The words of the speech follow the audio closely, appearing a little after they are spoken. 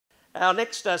Our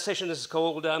next session is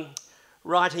called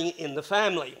Writing in the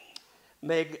Family,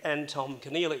 Meg and Tom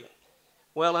Keneally.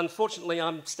 Well, unfortunately,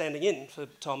 I'm standing in for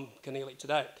Tom Keneally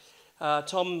today.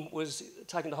 Tom was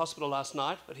taken to hospital last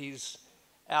night, but he's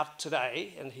out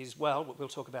today and he's well. We'll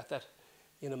talk about that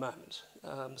in a moment.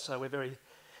 So we're very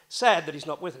sad that he's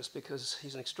not with us because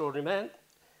he's an extraordinary man.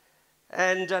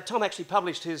 And Tom actually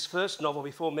published his first novel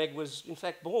before Meg was in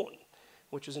fact born,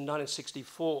 which was in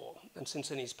 1964. And since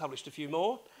then he's published a few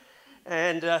more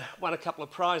and won a couple of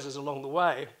prizes along the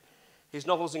way. His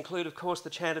novels include, of course,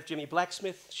 The Chant of Jimmy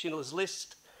Blacksmith, Schindler's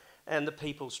List, and The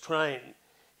People's Train.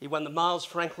 He won the Miles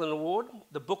Franklin Award,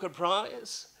 the Booker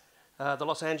Prize, the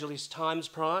Los Angeles Times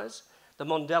Prize, the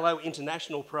Mondello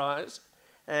International Prize,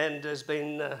 and has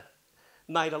been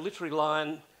made a literary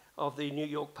lion of the New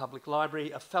York Public Library,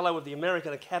 a Fellow of the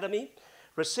American Academy,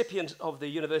 recipient of the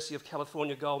University of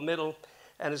California Gold Medal,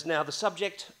 and is now the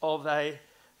subject of a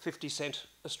 50-cent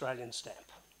Australian stamp.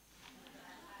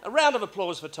 A round of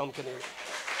applause for Tom Keneally.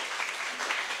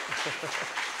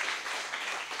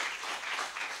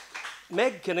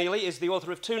 Meg Keneally is the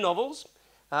author of two novels,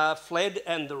 Fled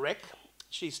and The Wreck.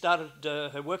 She started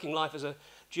her working life as a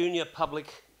junior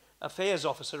public affairs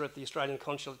officer at the Australian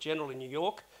Consulate General in New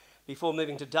York before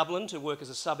moving to Dublin to work as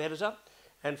a sub-editor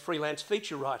and freelance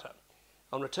feature writer.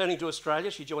 On returning to Australia,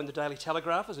 she joined the Daily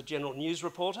Telegraph as a general news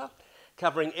reporter,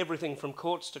 covering everything from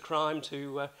courts to crime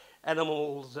to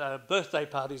animals' birthday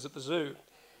parties at the zoo.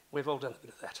 We've all done a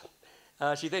bit of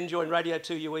that. She then joined Radio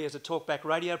 2UE as a talkback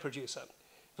radio producer.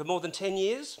 For more than 10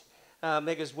 years,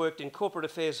 Meg has worked in corporate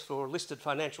affairs for listed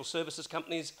financial services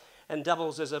companies and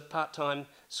doubles as a part-time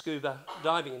scuba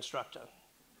diving instructor.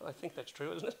 I think that's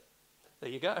true, isn't it? There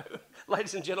you go.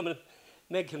 Ladies and gentlemen,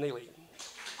 Meg Keneally.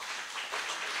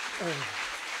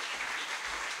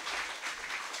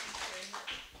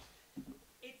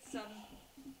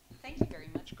 Thank you very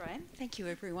much, Graeme. Thank you,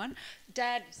 everyone.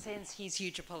 Dad sends his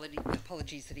huge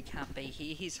apologies that he can't be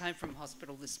here. He's home from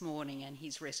hospital this morning and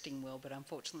he's resting well, but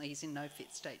unfortunately he's in no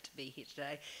fit state to be here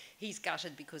today. He's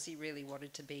gutted because he really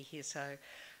wanted to be here, so...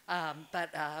 but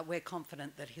we're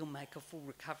confident that he'll make a full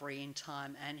recovery in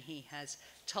time, and he has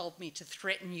told me to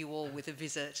threaten you all with a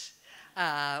visit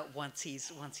once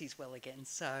he's well again.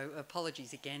 So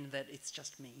apologies again that it's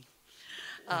just me.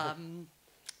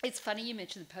 It's funny you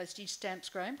mentioned the postage stamps,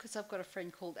 Graeme, because I've got a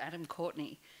friend called Adam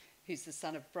Courtney, who's the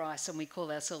son of Bryce, and we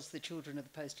call ourselves the children of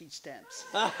the postage stamps.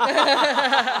 Well,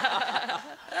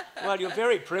 you're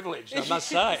very privileged, I must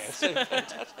say. It's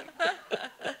fantastic.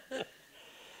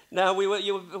 Now,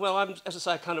 I'm, as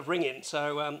I say, kind of ring-in,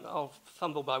 so I'll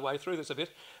fumble my way through this a bit.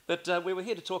 But we were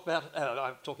here to talk about,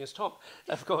 I'm talking as Tom,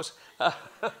 of course.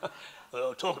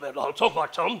 I'll talk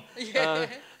like Tom.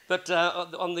 But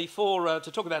on the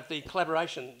to talk about the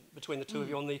collaboration between the two of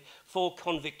you on the 4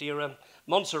 convict-era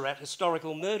Monserrat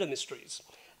historical murder mysteries,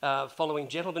 following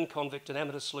gentleman convict and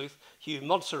amateur sleuth Hugh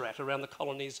Monserrat around the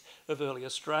colonies of early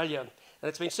Australia. And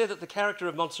it's been said that the character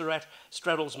of Monserrat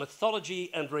straddles mythology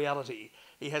and reality.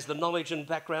 He has the knowledge and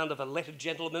background of a lettered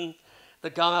gentleman, the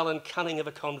guile and cunning of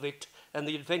a convict, and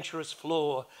the adventurous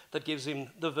flair that gives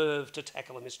him the verve to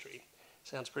tackle a mystery.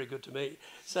 Sounds pretty good to me.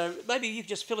 So maybe you could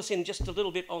just fill us in just a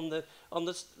little bit on the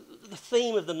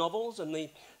theme of the novels and the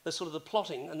sort of the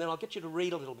plotting, and then I'll get you to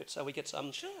read a little bit so we get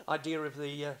some idea of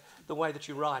the way that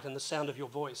you write and the sound of your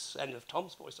voice and of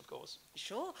Tom's voice, of course.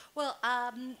 Sure. Well,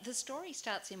 the story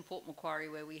starts in Port Macquarie,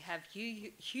 where we have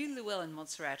Hugh Llewellyn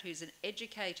Monserrat, who's an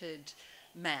educated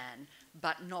man,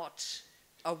 but not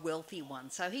a wealthy one.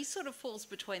 So he sort of falls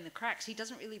between the cracks. He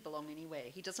doesn't really belong anywhere.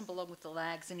 He doesn't belong with the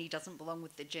lags and he doesn't belong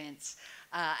with the gents.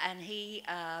 And he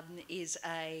is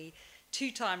a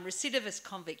 2-time recidivist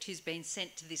convict who's been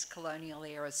sent to this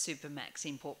colonial-era supermax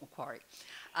in Port Macquarie,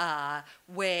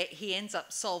 where he ends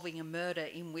up solving a murder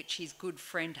in which his good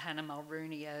friend Hannah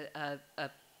Mulrooney, a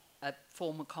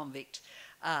former convict,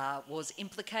 was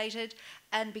implicated.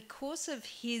 And because of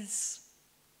his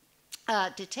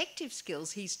detective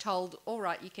skills, he's told, all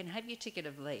right, you can have your ticket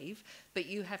of leave, but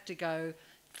you have to go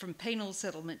from penal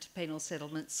settlement to penal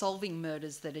settlement, solving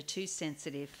murders that are too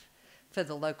sensitive for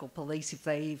the local police, if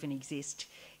they even exist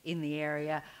in the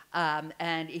area.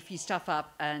 And if you stuff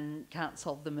up and can't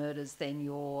solve the murders, then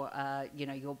you're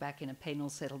back in a penal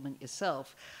settlement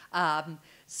yourself.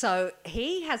 So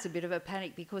he has a bit of a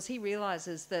panic because he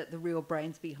realises that the real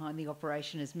brains behind the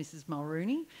operation is Mrs.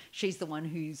 Mulrooney. She's the one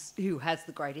who has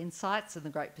the great insights and the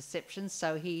great perceptions,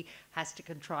 so he has to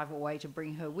contrive a way to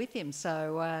bring her with him.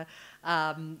 So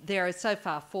there are so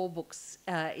far 4 books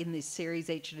in this series,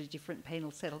 each at a different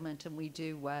penal settlement, and we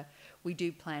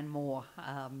do plan more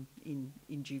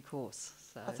in due course.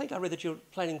 So. I think I read that you're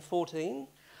planning 14.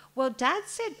 Well, Dad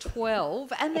said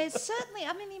 12, and there's certainly,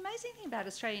 I mean, the amazing thing about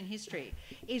Australian history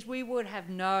is we would have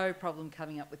no problem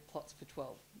coming up with plots for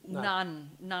 12. No.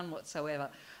 None whatsoever.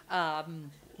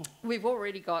 We've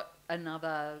already got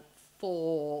another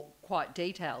 4 quite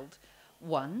detailed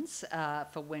ones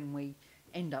for when we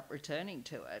end up returning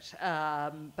to it.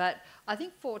 But I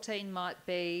think 14 might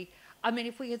be... I mean,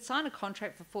 if we could sign a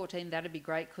contract for 14, that'd be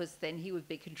great, because then he would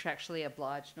be contractually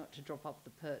obliged not to drop off the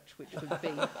perch, which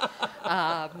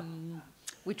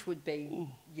would be,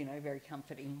 you know, very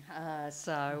comforting. Not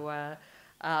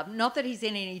that he's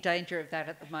in any danger of that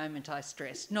at the moment, I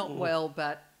stress. Not well,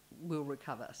 but will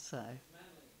recover, so...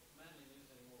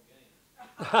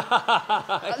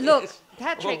 Look,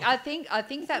 Patrick, I think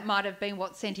that might have been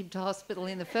what sent him to hospital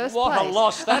in the first place. What a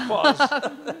loss that was.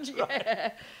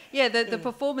 Yeah, the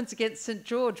performance against St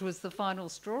George was the final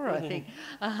straw, I think.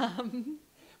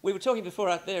 We were talking before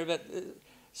out there about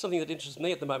something that interests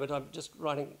me at the moment. I'm just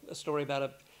writing a story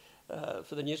about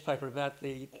for the newspaper about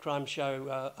the crime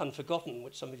show Unforgotten,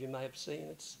 which some of you may have seen.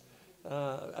 It's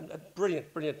a brilliant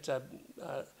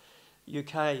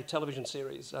UK television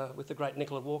series with the great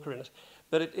Nicola Walker in it.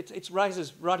 But it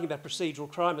raises, writing about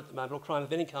procedural crime at the moment, or crime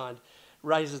of any kind,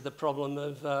 raises the problem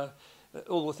of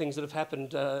all the things that have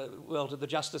happened, to the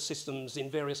justice systems in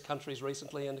various countries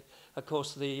recently, and of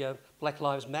course the Black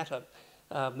Lives Matter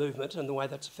movement and the way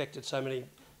that's affected so many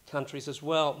countries as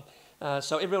well.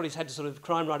 So everybody's had to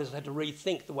crime writers have had to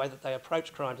rethink the way that they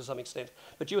approach crime to some extent.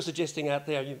 But you were suggesting out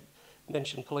there, you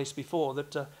mentioned police before,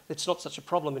 that it's not such a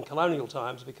problem in colonial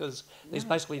times because there's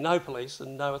basically no police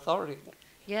and no authority.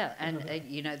 Yeah, and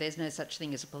you know, there's no such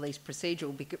thing as a police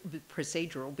procedural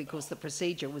because the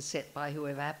procedure was set by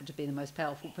whoever happened to be the most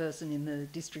powerful person in the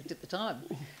district at the time.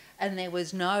 And there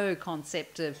was no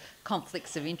concept of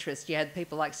conflicts of interest. You had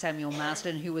people like Samuel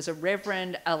Marsden, who was a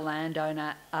reverend, a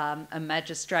landowner, a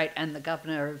magistrate, and the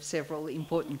governor of several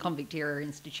important convict-era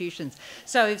institutions.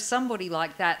 So if somebody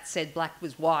like that said black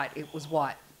was white, it was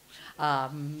white.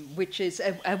 Which is,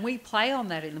 and we play on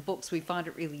that in the books. We find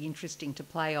it really interesting to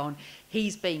play on.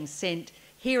 He's being sent,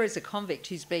 here is a convict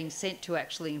who's being sent to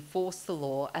actually enforce the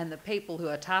law, and the people who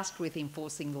are tasked with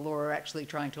enforcing the law are actually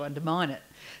trying to undermine it.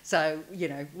 So, you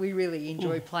know, we really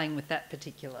enjoy playing with that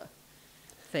particular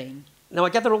theme. Now,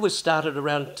 I gather all this started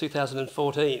around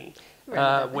 2014,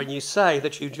 when you say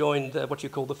that you joined what you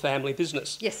call the family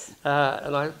business. Yes.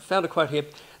 And I found a quote here.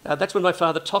 That's when my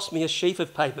father tossed me a sheaf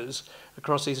of papers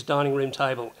across his dining room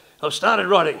table. I started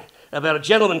writing about a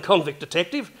gentleman convict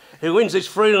detective who wins his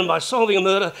freedom by solving a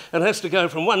murder and has to go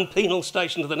from one penal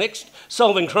station to the next,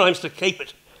 solving crimes to keep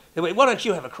it. Why don't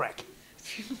you have a crack?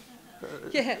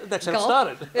 Yeah, that's how it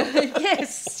started.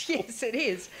 Yes, it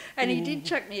is. And he did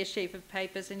chuck me a sheaf of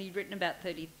papers, and he'd written about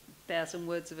 30,000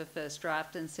 words of a first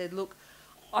draft and said, look,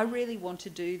 I really want to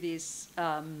do this.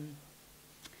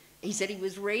 He said he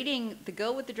was reading The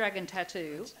Girl with the Dragon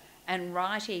Tattoo and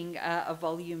writing a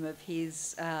volume of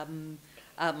his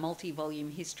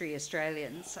multi-volume History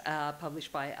Australians,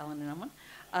 published by Allen and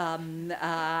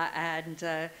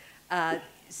Unwin.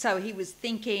 So he was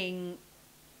thinking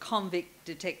convict,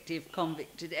 detective,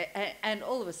 and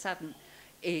all of a sudden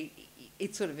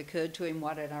it sort of occurred to him,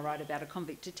 why don't I write about a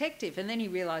convict detective? And then he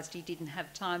realised he didn't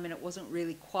have time and it wasn't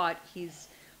really quite his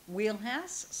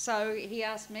wheelhouse, so he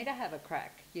asked me to have a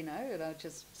crack, you know, and I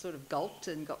just sort of gulped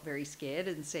and got very scared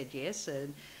and said yes,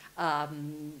 and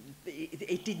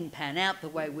it didn't pan out the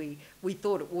way we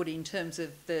thought it would in terms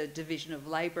of the division of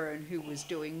labour and who was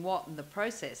doing what in the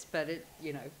process, but it,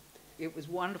 you know, it was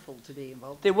wonderful to be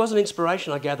involved. There was an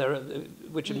inspiration, I gather,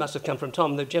 which it must have come from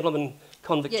Tom, the gentleman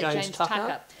convict James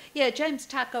Tucker. Yeah, James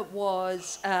Tucker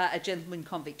was a gentleman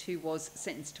convict who was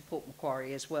sentenced to Port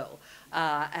Macquarie as well.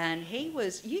 And he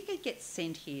was, you could get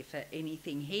sent here for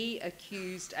anything. He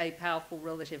accused a powerful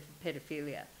relative of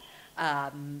paedophilia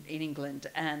in England,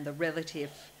 and the relative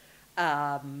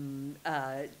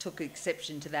took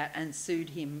exception to that and sued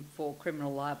him for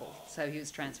criminal libel. So he was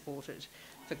transported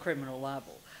for criminal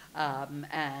libel.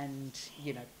 And,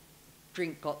 you know,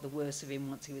 drink got the worse of him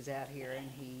once he was out here, and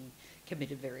he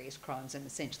committed various crimes and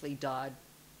essentially died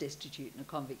destitute and a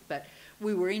convict. But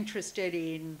we were interested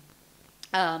in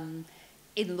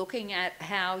looking at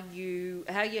how you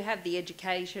have the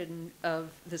education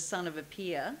of the son of a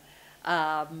peer,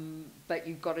 but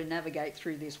you've got to navigate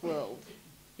through this world.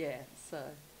 Yeah, so.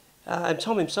 And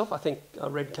Tom himself, I think I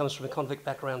read, comes from a convict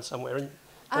background somewhere. And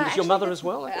is your mother as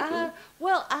well?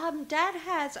 Dad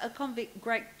has a convict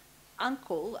great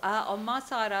uncle. On my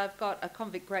side, I've got a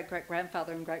convict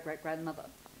great-great-grandfather and great-great-grandmother.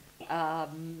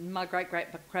 My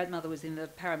great-great-grandmother was in the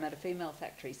Parramatta Female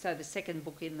Factory, so the second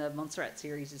book in the Monserrat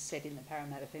series is set in the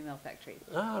Parramatta Female Factory.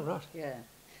 Ah, right. Yeah.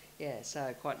 Yeah,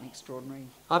 so quite an extraordinary.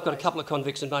 I've got a couple of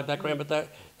convicts in my background, but they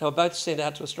were both sent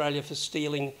out to Australia for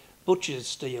stealing butcher's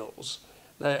steels.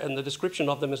 And the description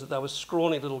of them is that they were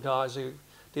scrawny little guys who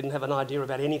didn't have an idea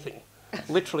about anything.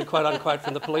 Literally, quote unquote,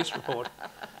 from the police report.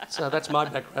 So that's my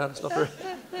background. It's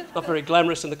not very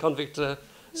glamorous in the convict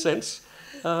sense.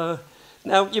 Now,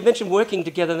 you mentioned working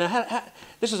together. Now,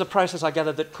 this is a process, I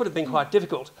gather, that could have been quite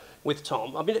difficult with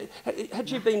Tom. I mean, had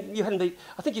you been, you hadn't been,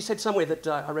 I think you said somewhere that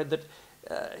I read that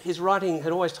his writing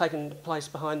had always taken place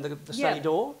behind the study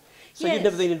door. So yes. you'd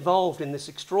never been involved in this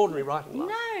extraordinary writing life.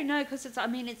 No, because it's. I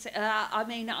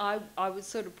was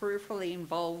sort of peripherally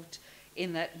involved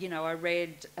in that. You know, I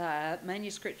read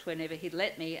manuscripts whenever he'd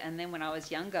let me, and then when I was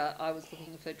younger, I was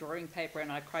looking for drawing paper and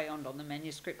I crayoned on the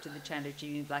manuscript of the Chandler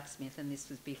Blacksmith, and this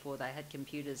was before they had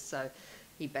computers, so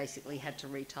he basically had to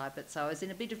retype it. So I was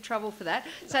in a bit of trouble for that.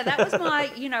 So that was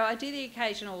my. You know, I do the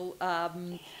occasional.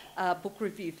 Book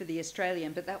review for The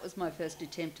Australian, but that was my first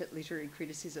attempt at literary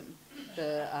criticism,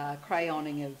 the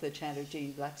crayoning of the Chandler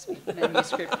Blacksmith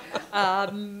manuscript.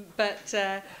 But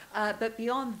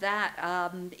beyond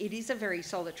that, it is a very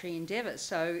solitary endeavour.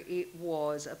 So it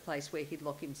was a place where he'd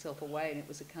lock himself away, and it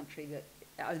was a country that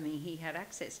only he had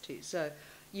access to. So,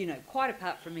 you know, quite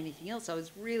apart from anything else, I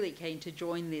was really keen to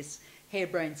join this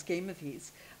harebrained scheme of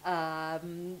his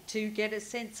to get a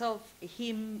sense of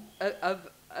him,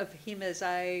 of him as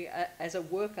a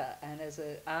worker and as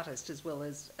an artist as well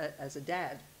as a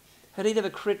dad. Had he ever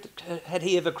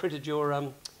critiqued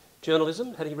your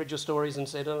journalism? Had he read your stories and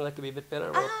said, "Oh, that could be a bit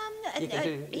better"?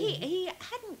 He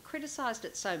hadn't criticised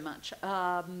it so much.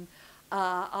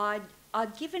 I'd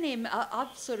given him.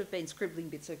 I've sort of been scribbling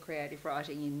bits of creative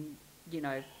writing in, you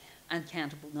know,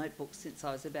 uncountable notebooks since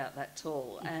I was about that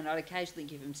tall, and I'd occasionally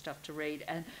give him stuff to read.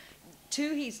 And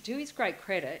to his great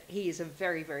credit, he is a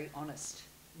very, very honest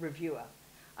reviewer,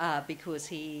 because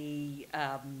his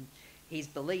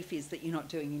belief is that you're not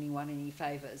doing anyone any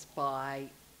favours by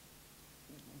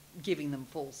giving them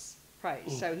false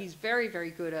praise. So he's very,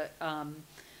 very good at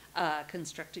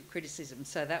constructive criticism.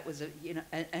 So that was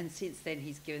and since then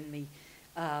he's given me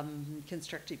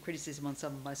constructive criticism on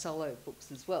some of my solo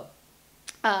books as well.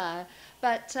 I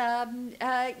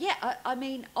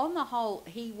mean, on the whole,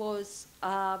 he was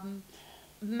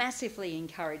massively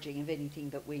encouraging of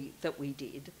anything that we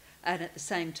did, and at the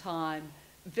same time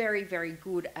very, very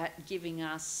good at giving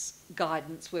us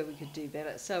guidance where we could do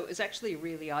better. So it was actually a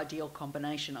really ideal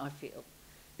combination, I feel,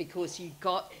 because you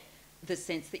got the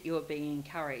sense that you were being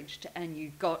encouraged and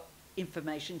you got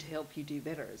information to help you do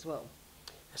better as well.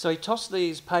 So he tossed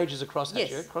these pages across at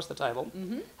you, across the table.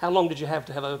 Mm-hmm. How long did you have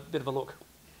to have a bit of a look?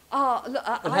 And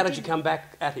how did you come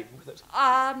back at him with it?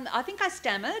 I think I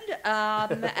stammered,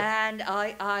 and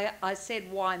I said,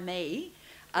 "Why me?"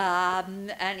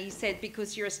 And he said,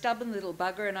 "Because you're a stubborn little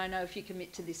bugger, and I know if you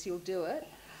commit to this, you'll do it."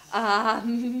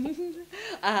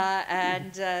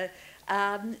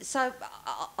 So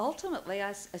ultimately,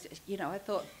 I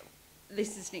thought,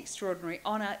 this is an extraordinary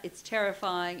honour. It's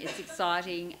terrifying. It's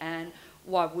exciting, and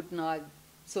why wouldn't I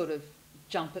sort of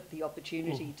jump at the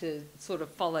opportunity to sort of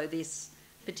follow this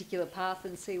particular path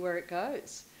and see where it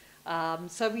goes?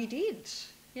 So we did,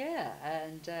 yeah.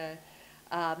 And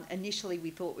initially we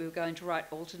thought we were going to write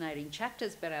alternating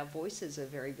chapters, but our voices are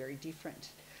very, very different.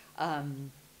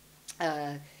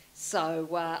 So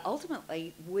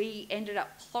ultimately we ended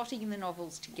up plotting the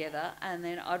novels together, and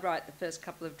then I'd write the first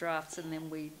couple of drafts, and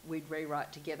then we'd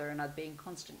rewrite together, and I'd be in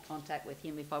constant contact with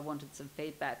him if I wanted some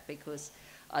feedback, because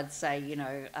I'd say,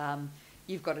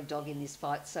 you've got a dog in this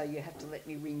fight, so you have to let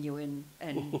me ring you in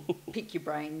and pick your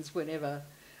brains whenever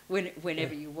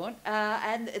you want.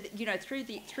 And through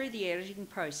the editing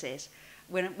process,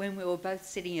 when we were both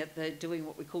sitting doing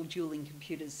what we call dueling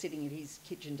computers, sitting at his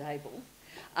kitchen table,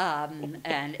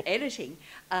 and editing,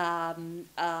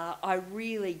 I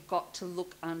really got to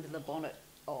look under the bonnet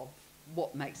of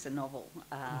what makes a novel,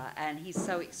 and he's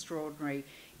so extraordinary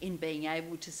in being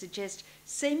able to suggest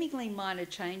seemingly minor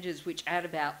changes which add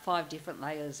about 5 different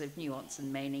layers of nuance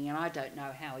and meaning, and I don't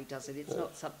know how he does it. It's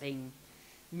not something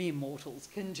mere mortals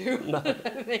can do. No. I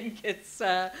think it's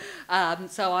so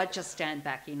I just stand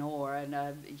back in awe, and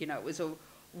it was a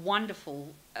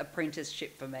wonderful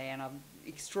apprenticeship for me, and I'm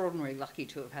extraordinarily lucky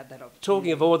to have had that opportunity.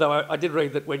 Talking of awe, though, I did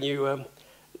read that when you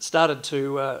started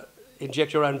to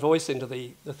inject your own voice into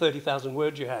the 30,000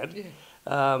 words you had,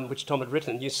 which Tom had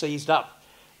written, you seized up.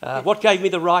 What gave me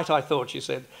the right, I thought, you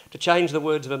said, to change the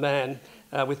words of a man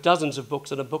with dozens of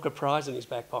books and a Booker Prize in his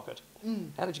back pocket?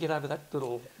 How did you get over that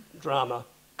little drama?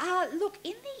 Look,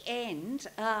 in the end,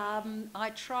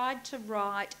 I tried to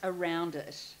write around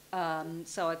it.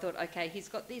 So I thought, okay, he's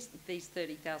got these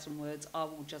 30,000 words. I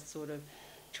will just sort of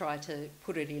try to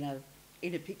put it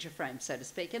in a picture frame, so to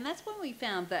speak. And that's when we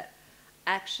found that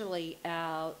actually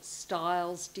our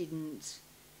styles didn't,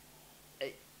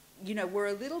 were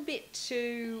a little bit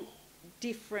too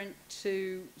different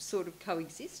to sort of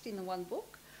coexist in the one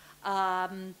book.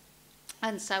 And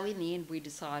so in the end we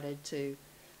decided to,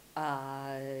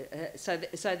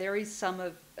 so there is some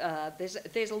of,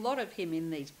 there's a lot of him in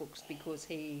these books because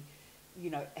he,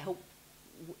 helped,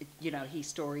 he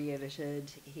story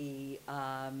edited, he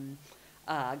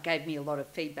gave me a lot of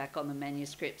feedback on the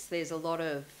manuscripts. There's a lot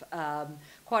of,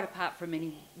 quite apart from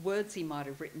any words he might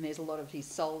have written, there's a lot of his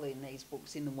soul in these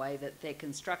books in the way that they're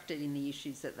constructed, in the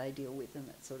issues that they deal with and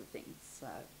that sort of thing. So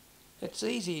it's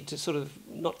easy to sort of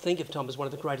not think of Tom as one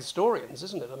of the great historians,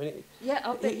 isn't it? I mean,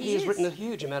 he has written a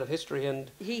huge amount of history,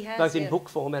 and he has, both in book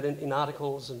form and in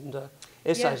articles and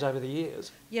essays over the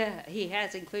years. Yeah, he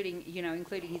has, including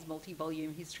his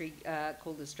multi-volume history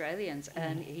called Australians,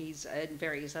 and he's in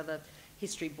various other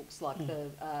history books like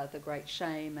the Great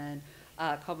Shame and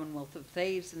Commonwealth of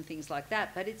Thieves and things like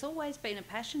that. But it's always been a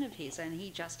passion of his, and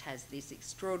he just has this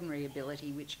extraordinary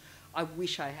ability, which I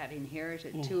wish I had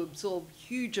inherited, to absorb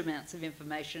huge amounts of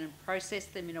information and process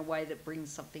them in a way that brings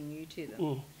something new to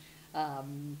them.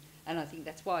 And I think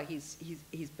that's why he's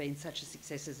been such a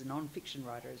success as a non-fiction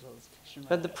writer as well as a fiction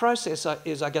writer. And the process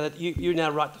is, I gather, you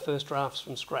now write the first drafts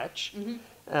from scratch,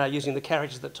 using the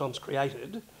characters that Tom's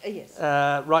created. Yes.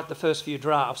 Write the first few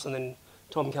drafts, and then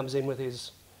Tom comes in with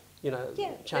his,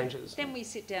 changes. Then we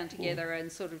sit down together and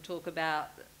sort of talk about,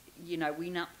 we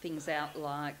nut things out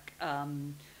like,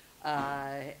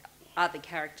 are the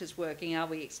characters working? Are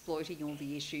we exploiting all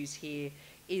the issues here?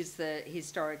 Is the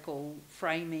historical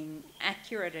framing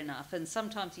accurate enough? And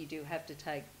sometimes you do have to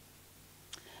take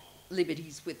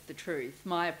liberties with the truth.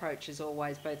 My approach is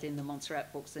always, both in the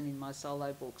Monserrat books and in my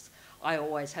solo books, I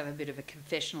always have a bit of a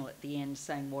confessional at the end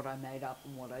saying what I made up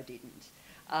and what I didn't.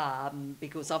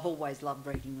 Because I've always loved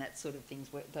reading those sort of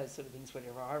things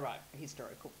whenever I read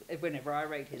historical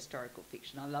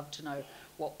fiction. I love to know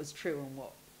what was true and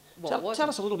what wasn't. Tell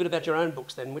us a little bit about your own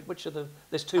books then. Which are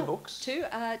there's two books? Two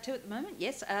at the moment,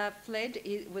 yes. Fled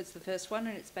was the first one,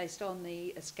 and it's based on the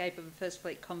escape of a First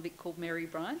Fleet convict called Mary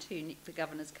Bryant, who nicked the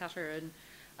governor's cutter and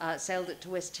sailed it to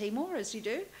West Timor, as you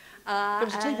do. There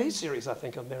was a TV series, I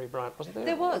think, of Mary Bryant, wasn't there?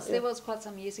 There was quite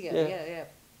some years ago, yeah.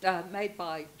 Made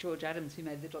by George Adams, who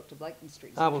made the Dr. Blake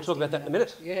mysteries. We'll talk about that in a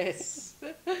minute. Yes.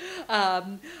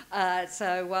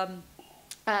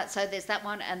 So there's that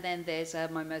one, and then there's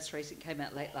my most recent, came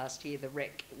out late last year, The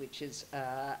Wreck, which is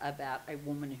about a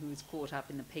woman who was caught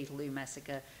up in the Peterloo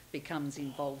massacre, becomes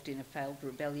involved in a failed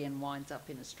rebellion, winds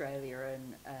up in Australia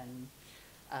and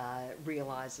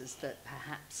realises that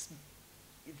perhaps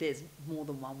there's more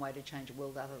than one way to change a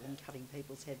world other than cutting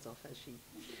people's heads off as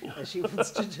she wants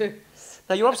to do.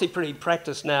 Now, you're obviously pretty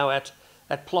practiced now at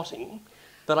plotting,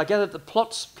 but I gather the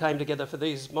plots came together for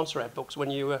these Monserrat books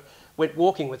when you went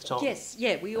walking with Tom. Yes,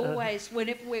 yeah, we always,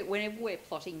 whenever we're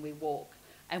plotting, we walk,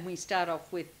 and we start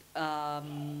off with a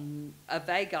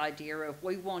vague idea of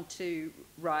we want to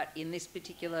write in this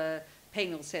particular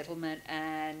penal settlement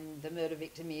and the murder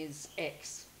victim is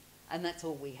X. And that's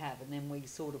all we have, and then we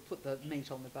sort of put the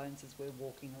meat on the bones as we're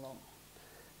walking along.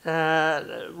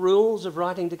 Rules of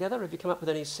writing together? Have you come up with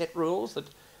any set rules that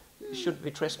shouldn't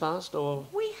be trespassed? Or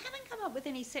we haven't come up with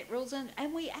any set rules,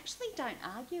 and we actually don't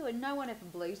argue, and no one ever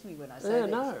believes me when I say this.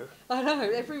 No. I know,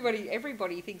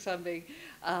 everybody thinks I'm being,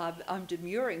 I'm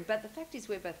demurring, but the fact is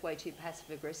we're both way too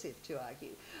passive-aggressive to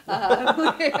argue.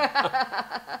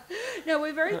 No,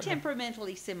 we're very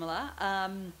temperamentally similar,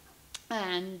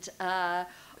 and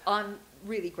I'm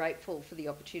really grateful for the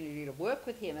opportunity to work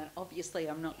with him, and obviously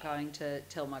I'm not going to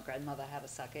tell my grandmother how to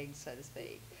suck eggs, so to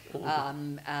speak.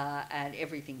 And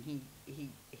everything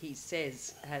he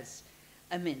says has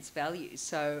immense value,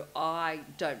 so I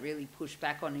don't really push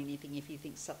back on anything if he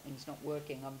thinks something's not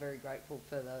working. I'm very grateful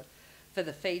for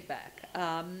the feedback,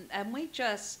 and we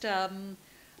just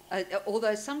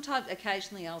although sometimes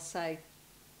occasionally I'll say,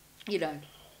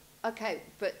 okay,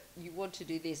 but you want to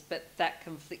do this, but that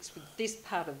conflicts with this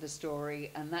part of the story,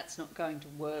 and that's not going to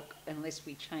work unless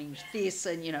we change this.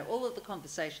 And, all of the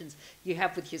conversations you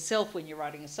have with yourself when you're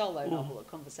writing a solo novel are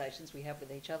conversations we have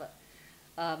with each other.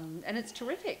 And it's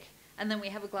terrific. And then we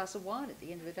have a glass of wine at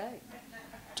the end of the day.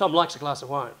 Tom likes a glass of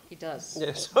wine. He does.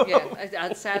 Yes.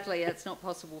 Yeah. Sadly, it's not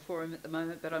possible for him at the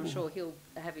moment, but I'm sure he'll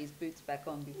have his boots back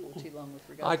on before too long with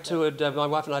regards to that. My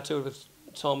wife and I toured with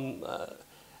Tom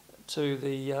to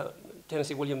the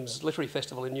Tennessee Williams Literary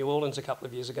Festival in New Orleans a couple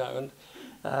of years ago, and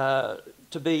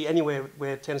to be anywhere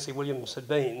where Tennessee Williams had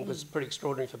been was pretty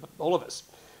extraordinary for all of us.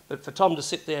 But for Tom to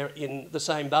sit there in the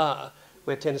same bar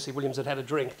where Tennessee Williams had had a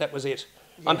drink, that was it.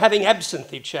 I'm having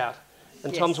absinthe, he'd shout.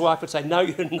 And Tom's wife would say, no,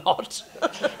 you're not.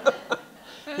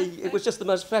 It was just the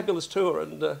most fabulous tour.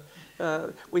 And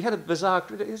we had a bizarre...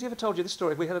 Has he ever told you this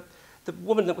story? The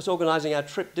woman that was organising our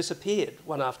trip disappeared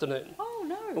one afternoon. Oh,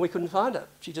 no. And we couldn't find her.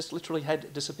 She just literally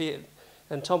had disappeared.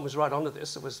 And Tom was right onto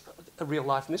this. It was a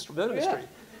real-life murder mystery.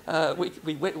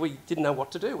 We didn't know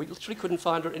what to do. We literally couldn't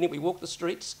find her. We walked the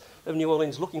streets of New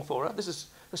Orleans looking for her. This is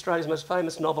Australia's most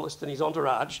famous novelist and his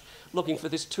entourage looking for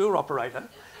this tour operator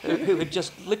who had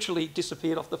just literally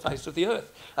disappeared off the face of the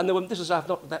earth. And this was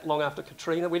not that long after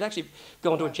Katrina. We'd actually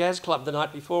gone to a jazz club the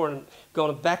night before and gone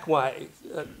a back way,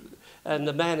 and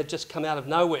the man had just come out of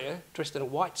nowhere, dressed in a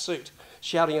white suit,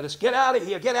 shouting at us, get out of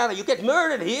here, get out of here, you get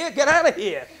murdered here, get out of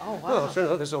here. Oh, wow. Oh,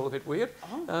 so this is all a bit weird.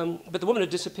 Oh. But the woman had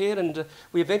disappeared, and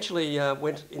we eventually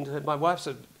went into... My wife's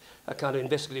a kind of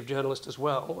investigative journalist as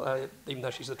well, even though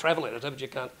she's the travel editor, but you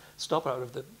can't stop her.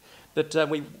 But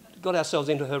we got ourselves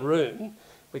into her room.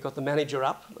 We got the manager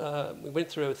up. We went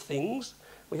through her things.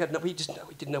 We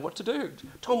didn't know what to do.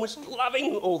 Tom was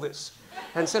loving all this,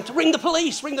 and said to ring the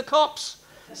police, ring the cops.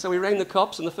 So we rang the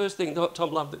cops, and the first thing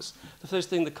Tom loved this. The first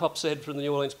thing the cop said from the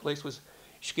New Orleans police was,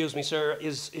 "Excuse me, sir,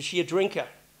 is she a drinker?"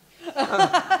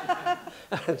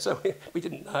 And so we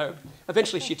didn't know.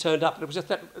 Eventually, she turned up, and it was just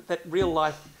that real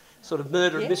life sort of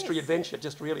murder and mystery adventure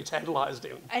just really tantalised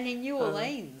him. And in New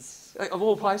Orleans. Of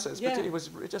all places. Yeah. But it was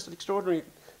just an extraordinary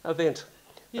event.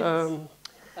 Yes. Oh,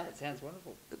 it sounds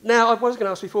wonderful. Now, I was going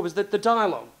to ask before, was the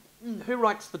dialogue. Who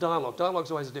writes the dialogue?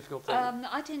 Dialogue's always a difficult thing.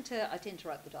 I tend to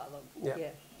write the dialogue.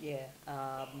 Yeah.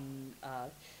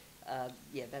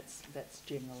 That's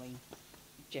generally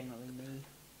me.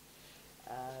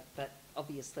 But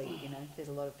obviously, there's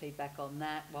a lot of feedback on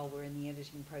that while we're in the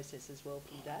editing process as well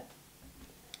from Dad.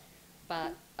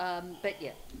 But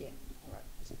yeah, all right.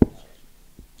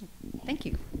 Thank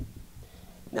you.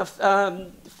 Now,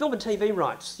 film and TV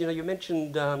rights. You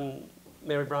mentioned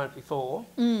Mary Bryant before.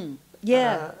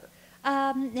 Yeah.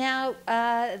 I'm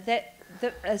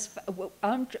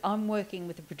working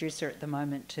with a producer at the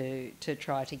moment to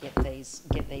try to get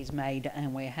these made,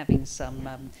 and we're having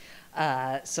some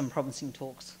promising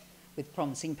talks with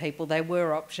promising people. They were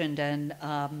optioned, and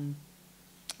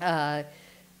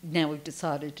now we've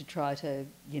decided to try to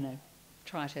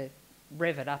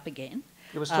rev it up again.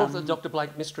 There was talk that Dr.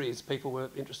 Blake Mysteries people were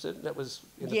interested. That was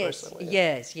in the press somewhere.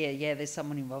 Yes. There's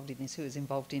someone involved in this who is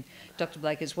involved in Dr.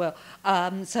 Blake as well.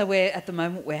 So at the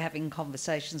moment we're having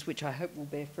conversations which I hope will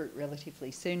bear fruit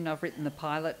relatively soon. I've written the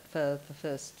pilot for the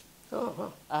first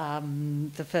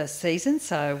season.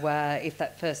 So if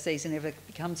that first season ever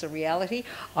becomes a reality,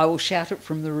 I will shout it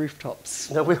from the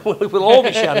rooftops. No, we'll all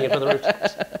be shouting it from the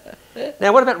rooftops.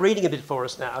 Now, what about reading a bit for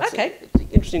us now? Okay.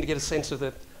 It's interesting to get a sense of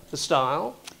the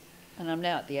style. And I'm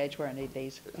now at the age where I need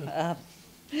these.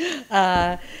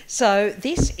 So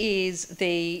this is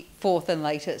the fourth and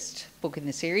latest book in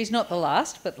the series, not the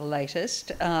last, but the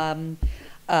latest. And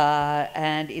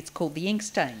it's called The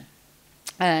Inkstain.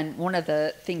 And one of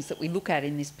the things that we look at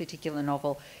in this particular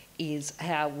novel is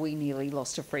how we nearly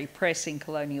lost a free press in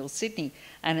colonial Sydney.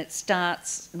 And it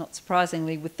starts, not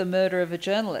surprisingly, with the murder of a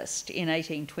journalist in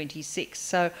 1826.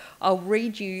 So I'll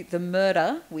read you the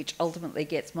murder, which ultimately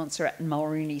gets Monserrat and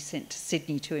Mulrooney sent to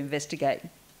Sydney to investigate.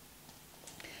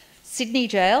 Sydney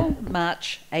Jail,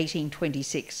 March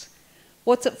 1826.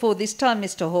 What's it for this time,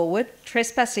 Mr. Horwood?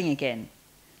 Trespassing again.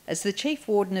 As the chief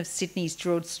warden of Sydney's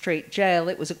George Street Jail,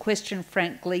 it was a question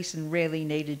Frank Gleeson rarely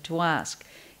needed to ask.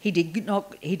 He did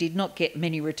not get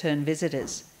many return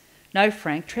visitors. No,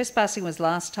 Frank, trespassing was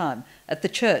last time. At the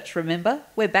church, remember?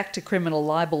 We're back to criminal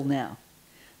libel now.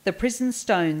 The prison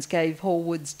stones gave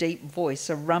Horwood's deep voice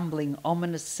a rumbling,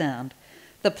 ominous sound.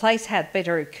 The place had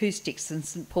better acoustics than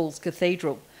St Paul's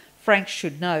Cathedral. Frank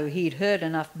should know. He'd heard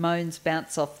enough moans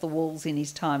bounce off the walls in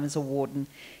his time as a warden.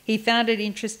 He found it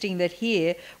interesting that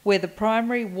here, where the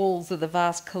primary walls of the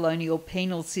vast colonial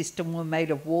penal system were made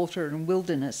of water and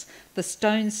wilderness, the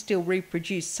stones still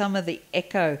reproduced some of the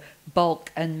echo,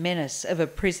 bulk and menace of a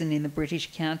prison in the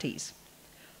British counties.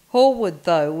 Horwood,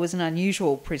 though, was an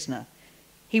unusual prisoner.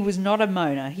 He was not a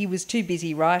moaner. He was too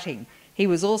busy writing. He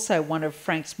was also one of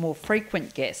Frank's more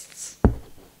frequent guests.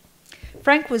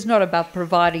 Frank was not above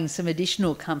providing some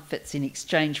additional comforts in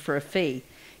exchange for a fee.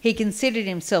 He considered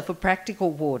himself a practical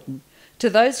warden. To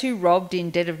those who robbed in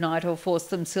dead of night or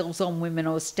forced themselves on women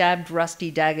or stabbed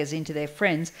rusty daggers into their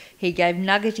friends, he gave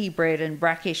nuggety bread and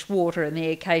brackish water and the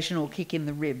occasional kick in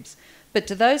the ribs. But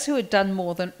to those who had done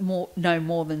no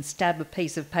more than stab a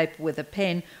piece of paper with a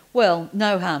pen, well,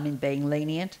 no harm in being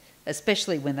lenient,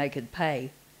 especially when they could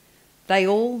pay. They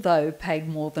all, though, paid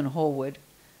more than Horwood.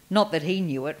 Not that he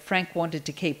knew it. Frank wanted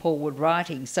to keep Hallwood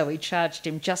writing, so he charged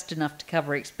him just enough to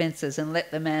cover expenses and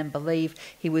let the man believe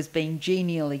he was being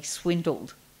genially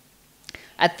swindled.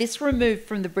 At this remove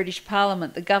from the British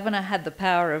Parliament, the governor had the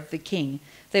power of the king.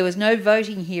 There was no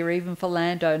voting here even for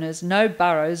landowners, no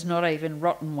boroughs, not even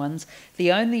rotten ones.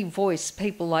 The only voice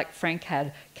people like Frank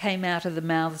had came out of the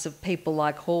mouths of people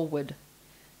like Hallwood.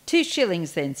 2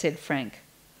 shillings then, said Frank.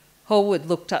 Hallwood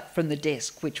looked up from the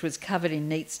desk, which was covered in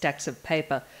neat stacks of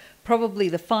paper. Probably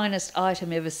the finest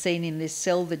item ever seen in this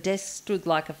cell, the desk stood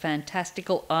like a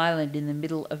fantastical island in the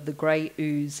middle of the grey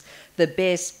ooze, the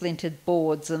bare splintered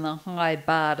boards and the high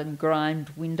barred and grimed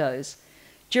windows.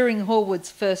 During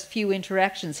Hallwood's first few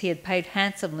interactions he had paid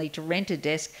handsomely to rent a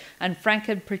desk, and Frank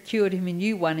had procured him a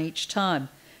new one each time.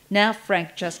 Now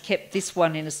Frank just kept this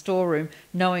one in a storeroom,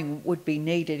 knowing it would be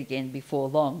needed again before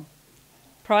long.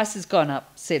 Price has gone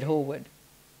up, said Hallwood.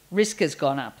 Risk has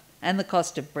gone up, and the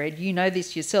cost of bread. You know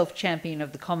this yourself, champion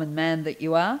of the common man that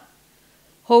you are.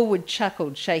 Hallwood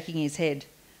chuckled, shaking his head.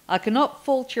 I cannot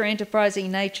fault your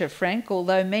enterprising nature, Frank,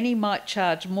 although many might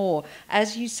charge more.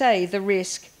 As you say, the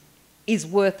risk is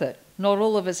worth it. Not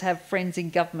all of us have friends in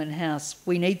Government House.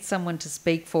 We need someone to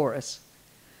speak for us.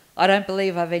 I don't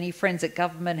believe I've any friends at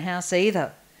Government House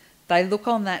either. The look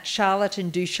on that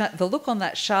charlatan Duchamp's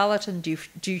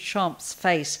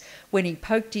face when he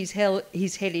poked his head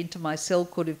into my cell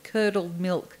could have curdled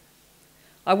milk.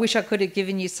 I wish I could have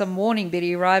given you some warning, but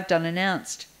he arrived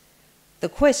unannounced. The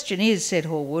question is, said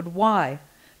Hallwood, why?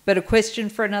 But a question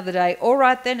for another day. All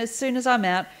right then, as soon as I'm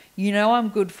out, you know I'm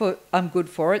good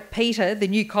for it. Peter, the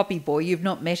new copy boy, you've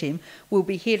not met him, will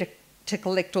be here to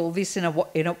collect all this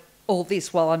all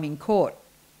this while I'm in court.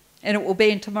 And it will be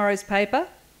in tomorrow's paper?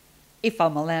 If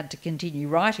I'm allowed to continue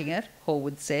writing it,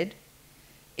 Hallwood said.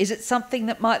 Is it something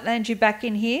that might land you back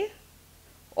in here?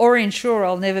 Or ensure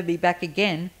I'll never be back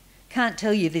again? Can't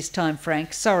tell you this time,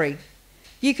 Frank, sorry.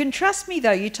 You can trust me,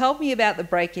 though. You told me about the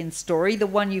break-in story, the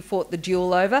one you fought the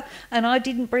duel over, and I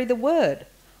didn't breathe a word.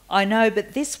 I know,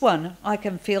 but this one, I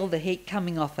can feel the heat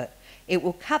coming off it. It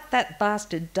will cut that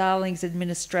bastard Darling's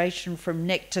administration from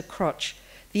neck to crotch.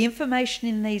 The information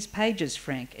in these pages,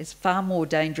 Frank, is far more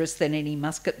dangerous than any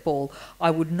musket ball.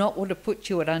 I would not want to put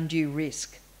you at undue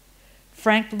risk.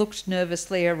 Frank looked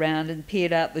nervously around and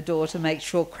peered out the door to make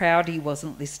sure Crowdy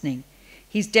wasn't listening.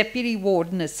 His deputy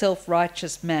warden, a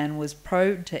self-righteous man, was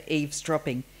prone to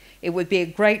eavesdropping. It would be a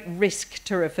great risk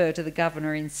to refer to the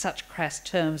governor in such crass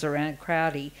terms around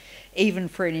Crowdy, even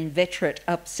for an inveterate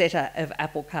upsetter of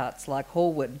apple carts like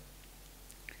Hallwood.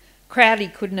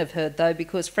 Crowdy couldn't have heard, though,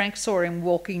 because Frank saw him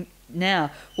walking down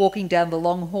the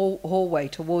long hallway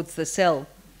towards the cell.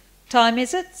 Time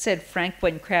is it? Said Frank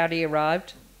when Crowdy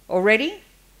arrived. Already?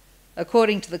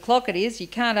 According to the clock it is. You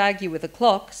can't argue with a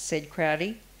clock, said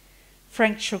Crowdy.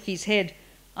 Frank shook his head.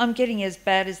 I'm getting as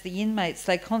bad as the inmates.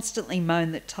 They constantly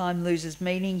moan that time loses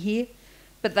meaning here.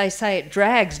 But they say it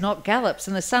drags, not gallops,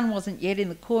 and the sun wasn't yet in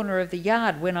the corner of the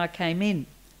yard when I came in.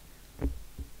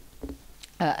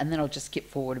 And then I'll just skip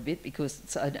forward a bit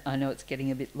because I know it's getting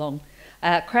a bit long.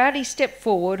 Crowdy stepped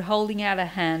forward, holding out a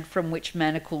hand from which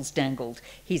manacles dangled.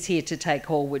 He's here to take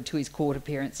Hallwood to his court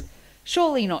appearance.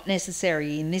 Surely not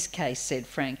necessary in this case, said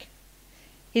Frank.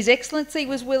 His Excellency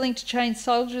was willing to change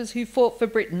soldiers who fought for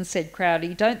Britain, said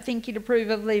Crowdy. Don't think he'd approve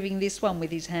of leaving this one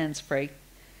with his hands free.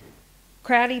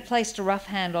 Crowdy placed a rough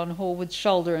hand on Hallwood's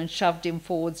shoulder and shoved him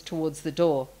forwards towards the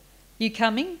door. You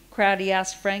coming? Crowdy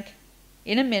asked Frank.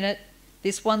 In a minute.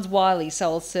 This one's wily,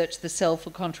 so I'll search the cell for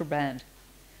contraband.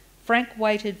 Frank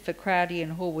waited for Crowdy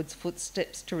and Hallwood's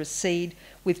footsteps to recede,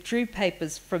 withdrew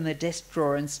papers from the desk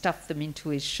drawer and stuffed them into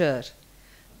his shirt.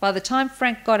 By the time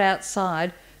Frank got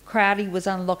outside, Crowdy was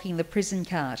unlocking the prison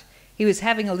cart. He was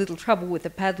having a little trouble with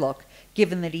the padlock,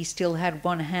 given that he still had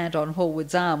one hand on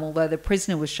Hallwood's arm, although the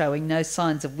prisoner was showing no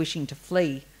signs of wishing to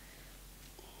flee.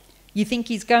 You think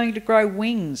he's going to grow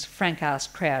wings? Frank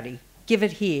asked Crowdy. Give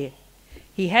it here.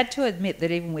 He had to admit that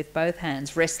even with both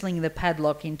hands, wrestling the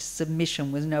padlock into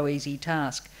submission was no easy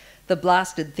task. The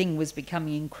blasted thing was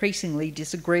becoming increasingly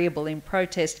disagreeable in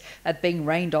protest at being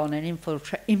rained on and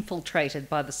infiltrated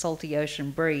by the salty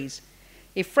ocean breeze.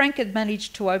 If Frank had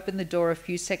managed to open the door a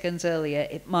few seconds earlier,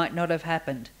 it might not have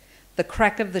happened. The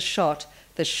crack of the shot,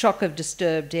 the shock of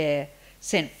disturbed air,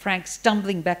 sent Frank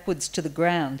stumbling backwards to the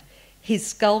ground. His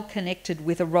skull connected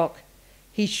with a rock.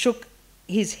 He shook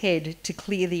his head to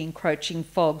clear the encroaching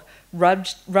fog,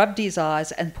 rubbed his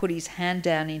eyes and put his hand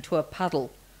down into a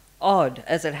puddle. Odd,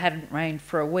 as it hadn't rained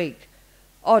for a week.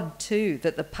 Odd, too,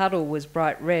 that the puddle was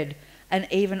bright red, and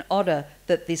even odder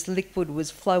that this liquid was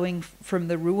flowing from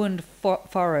the ruined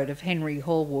forehead of Henry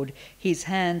Hallwood. His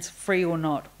hands, free or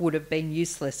not, would have been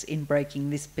useless in breaking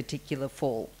this particular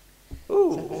fall.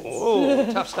 Ooh,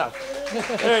 tough stuff.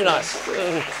 Very nice.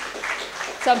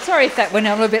 So I'm sorry if that went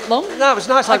on a bit long. No, it was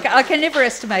nice. I can never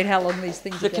estimate how long these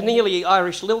things are. The Keneally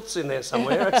Irish lilts in there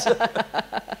somewhere.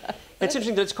 It's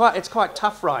interesting that it's quite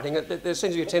tough writing. There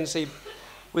seems to be a tendency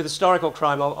with historical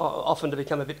crime often to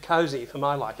become a bit cosy for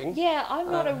my liking. Yeah, I'm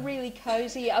not a really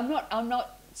cosy. I'm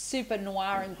not super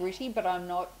noir and gritty, but I'm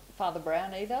not Father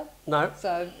Brown either. No.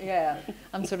 So yeah,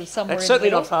 I'm sort of somewhere. It's in certainly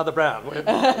the middle. not Father Brown.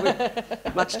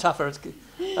 We're much tougher.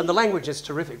 And the language is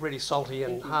terrific, really salty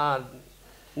and hard,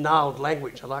 gnarled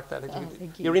language. I like that.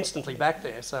 Thank you. You're instantly back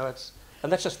there.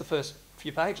 And that's just the first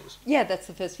few pages. Yeah, that's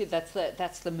the first few. That's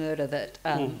the murder that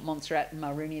Monserrat and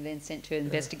Mulrooney then sent to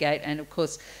investigate, and of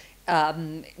course.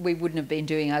 We wouldn't have been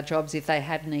doing our jobs if they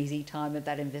had an easy time of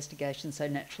that investigation, so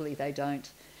naturally they don't.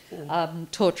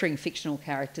 Torturing fictional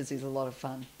characters is a lot of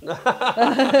fun.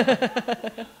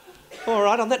 All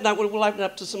right, on that note, we'll open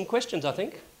up to some questions, I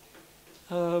think,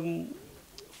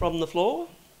 from the floor.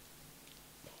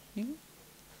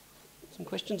 Some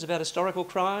questions about historical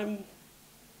crime,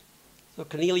 so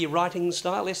Keneally writing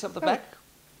style. Yes, up the back.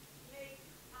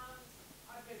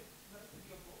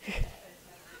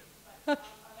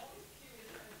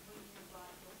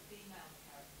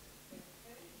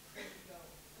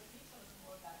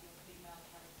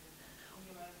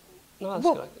 No, that's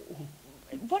Well,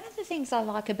 good. one of the things I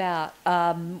like about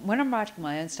when I'm writing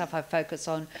my own stuff, I focus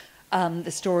on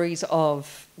the stories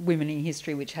of women in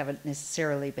history which haven't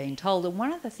necessarily been told. And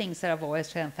one of the things that I've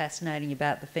always found fascinating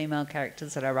about the female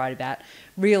characters that I write about,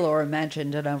 real or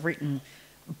imagined, and I've written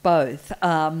both,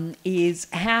 is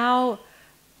how,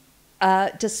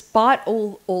 despite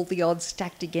all the odds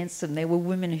stacked against them, there were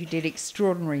women who did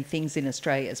extraordinary things in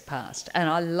Australia's past. And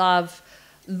I love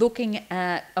looking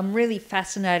at, I'm really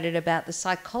fascinated about the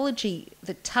psychology,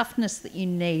 the toughness that you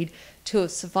need to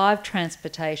have survived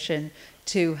transportation,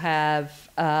 to have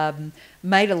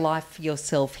made a life for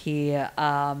yourself here,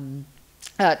 to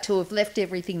have left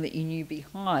everything that you knew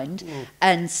behind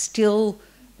and still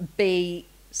be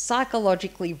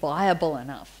psychologically viable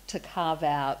enough to carve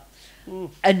out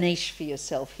a niche for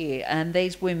yourself here. And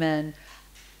these women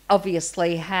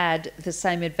obviously had the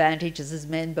same advantages as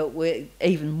men, but were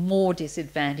even more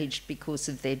disadvantaged because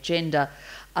of their gender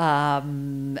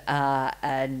and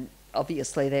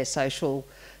obviously their social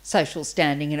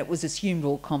standing, and it was assumed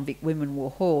all convict women were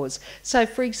whores. So,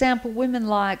 for example, women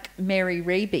like Mary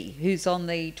Reeby, who's on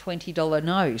the $20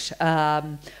 note,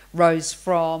 rose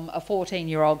from a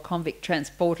 14-year-old convict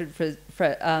transported for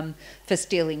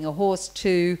stealing a horse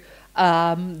to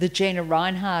the Gina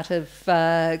Reinhardt of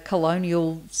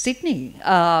colonial Sydney.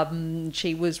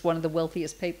 She was one of the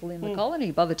wealthiest people in the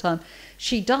colony by the time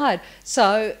she died.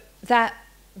 So that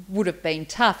would have been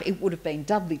tough. It would have been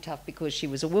doubly tough because she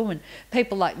was a woman.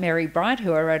 People like Mary Bryant,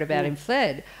 who I wrote about in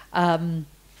Fled,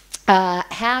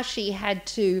 how she had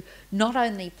to not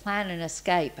only plan an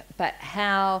escape, but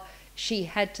how she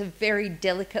had to very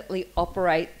delicately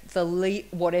operate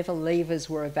whatever levers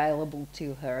were available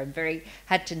to her, and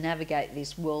had to navigate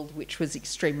this world which was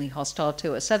extremely hostile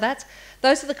to her. So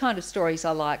those are the kind of stories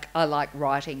I like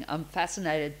writing. I'm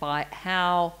fascinated by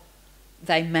how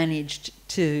they managed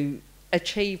to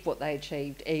achieve what they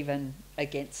achieved, even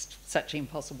against such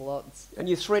impossible odds. And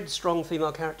you thread strong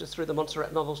female characters through the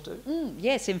Monserrat novels too?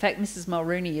 Yes, in fact, Mrs.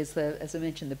 Mulrooney is, as I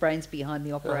mentioned, the brains behind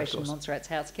the operation. Monserrat's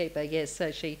housekeeper, yes. So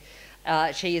she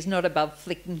is not above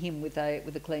flicking him with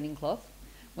a cleaning cloth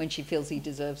when she feels he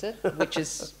deserves it, which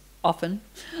is often.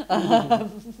 You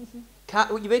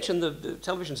mentioned the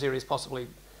television series possibly.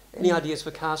 Any ideas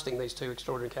for casting these two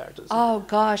extraordinary characters? Oh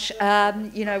gosh,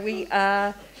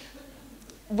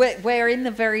 we're in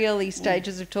the very early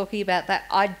stages of talking about that.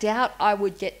 I doubt I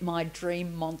would get my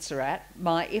dream Monserrat.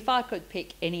 If I could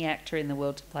pick any actor in the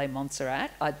world to play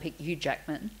Monserrat, I'd pick Hugh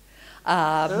Jackman.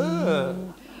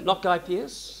 Not Guy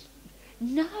Pearce?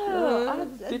 No,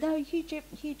 Hugh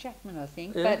Jackman, I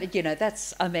think. Yeah. But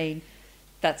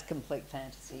that's complete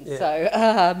fantasy. Yeah.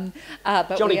 So,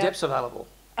 but Johnny Depp's available.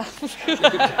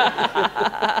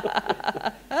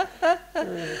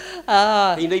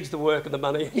 He needs the work and the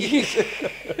money.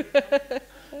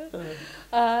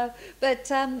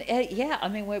 Yeah, I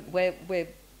mean, we're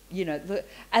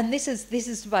and this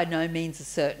is by no means a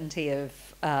certainty of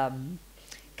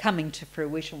coming to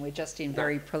fruition. We're just in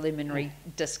very preliminary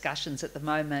discussions at the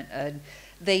moment, and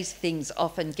these things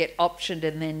often get optioned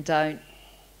and then don't.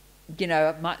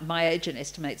 My agent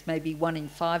estimates maybe 1 in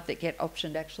 5 that get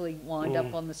optioned actually wind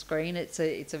up on the screen. It's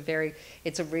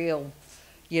a real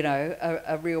you know,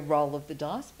 a real roll of the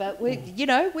dice. But we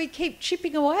keep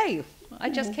chipping away. I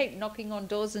just keep knocking on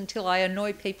doors until I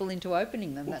annoy people into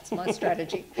opening them. That's my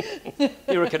strategy.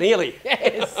 You're a Keneally.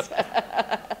 Yes.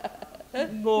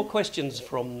 More questions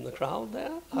from the crowd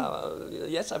there?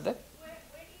 Yes, over there. Where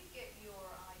do you get your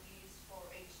ideas for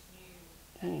each new,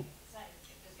 say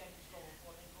there's going to be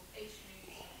book, each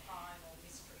new crime or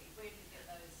mystery? Where do you get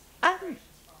those inspirations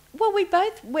from?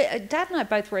 Well, Dad and I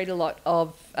both read a lot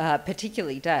of,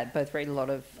 particularly Dad, both read a lot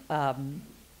of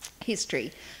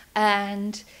history,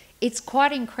 and it's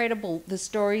quite incredible, the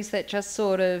stories that just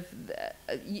sort of,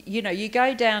 you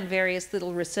go down various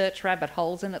little research rabbit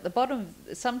holes, and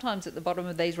sometimes at the bottom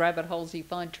of these rabbit holes you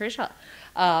find treasure.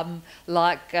 The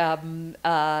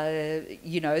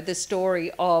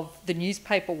story of the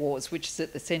newspaper wars, which is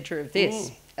at the centre of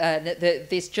this.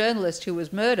 This journalist who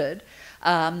was murdered,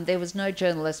 there was no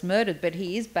journalist murdered, but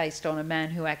he is based on a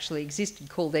man who actually existed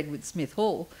called Edward Smith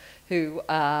Hall, who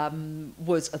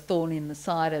was a thorn in the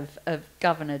side of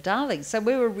Governor Darling. So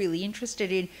we were really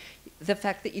interested in the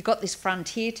fact that you got this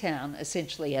frontier town,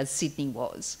 essentially, as Sydney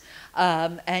was,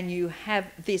 and you have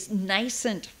this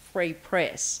nascent free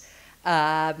press,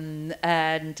 and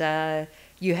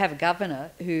you have a governor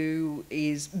who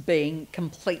is being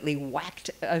completely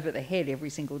whacked over the head every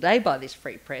single day by this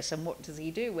free press. And what does he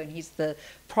do when he's the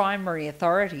primary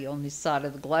authority on this side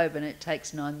of the globe, and it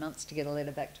takes 9 months to get a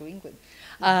letter back to England?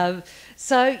 Every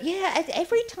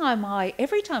time I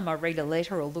read a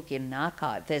letter or look in an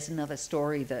archive, there's another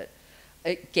story that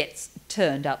it gets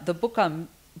turned up. The book I'm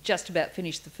just about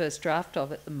finished the first draft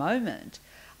of at the moment,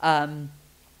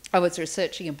 I was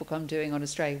researching a book I'm doing on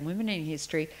Australian women in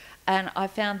history, and I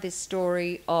found this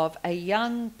story of a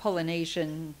young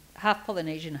Polynesian, half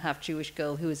Jewish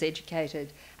girl who was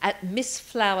educated at Miss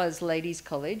Flowers Ladies'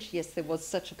 College. Yes, there was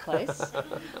such a place,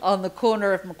 on the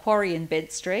corner of Macquarie and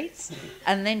Bent Streets.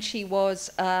 And then she was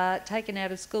taken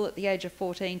out of school at the age of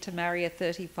 14 to marry a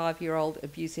 35-year-old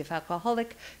abusive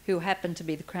alcoholic who happened to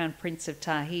be the Crown Prince of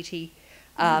Tahiti.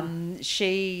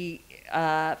 She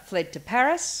fled to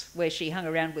Paris, where she hung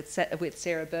around with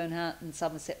Sarah Bernhardt and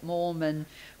Somerset Maugham and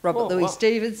Robert Louis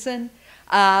Stevenson.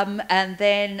 And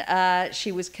then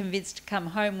she was convinced to come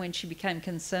home when she became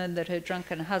concerned that her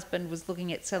drunken husband was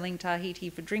looking at selling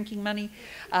Tahiti for drinking money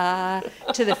to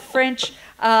the French.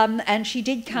 And she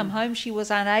did come home. She was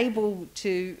unable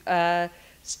to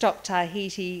stop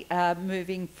Tahiti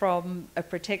moving from a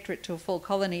protectorate to a full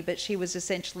colony, but she was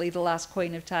essentially the last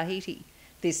queen of Tahiti,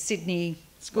 this Sydney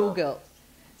schoolgirl.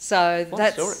 So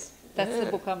that's the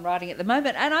book I'm writing at the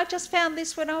moment. And I just found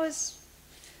this when I was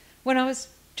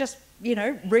just,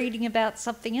 reading about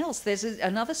something else. There's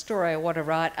another story I want to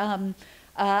write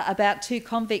about two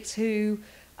convicts who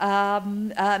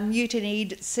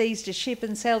mutinied, seized a ship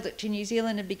and sailed it to New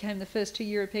Zealand and became the first two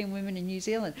European women in New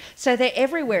Zealand. So they're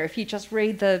everywhere. If you just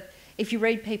read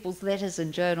people's letters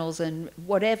and journals and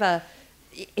whatever,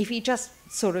 if you just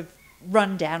sort of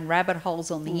run down rabbit holes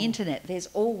on the internet, there's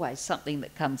always something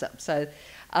that comes up. So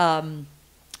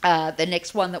the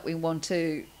next one that we want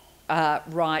to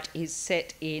write is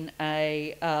set in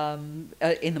in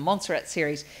the Monserrat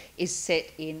series, is set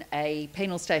in a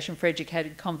penal station for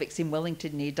educated convicts in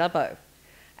Wellington near Dubbo.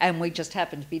 And we just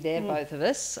happened to be there, both of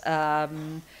us,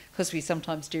 because we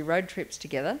sometimes do road trips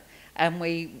together. And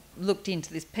we looked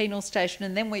into this penal station,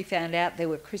 and then we found out there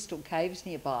were crystal caves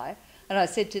nearby. And I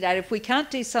said to Dad, if we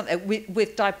can't do something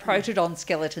with diprotodon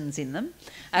skeletons in them,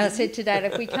 and I said to Dad,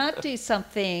 if we can't do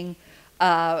something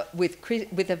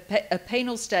with a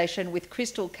penal station with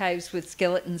crystal caves with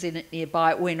skeletons in it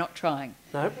nearby, we're not trying.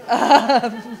 No.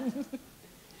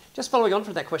 Just following on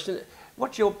from that question,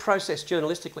 what's your process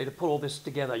journalistically to pull all this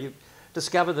together? You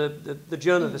discover the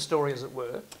journey of the story, as it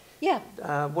were. Yeah.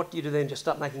 What do you do then? Just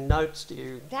start making notes? Do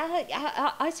you?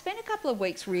 I spent a couple of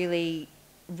weeks really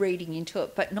reading into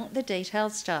it, but not the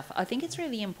detailed stuff. I think it's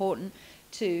really important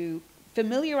to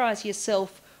familiarise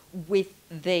yourself with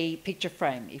the picture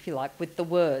frame, if you like, with the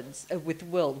words, with the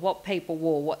world, what people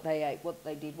wore, what they ate, what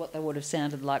they did, what they would have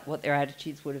sounded like, what their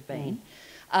attitudes would have been.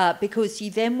 Because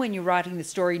you then, when you're writing the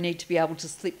story, need to be able to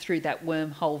slip through that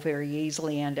wormhole very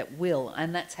easily and at will,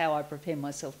 and that's how I prepare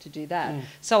myself to do that.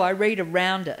 So I read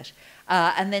around it,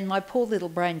 and then my poor little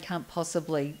brain can't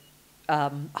possibly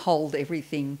hold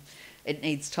everything it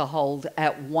needs to hold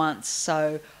at once.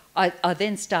 So I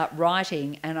then start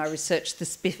writing, and I research the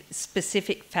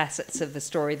specific facets of the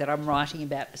story that I'm writing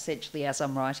about, essentially, as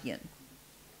I'm writing it.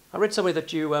 I read somewhere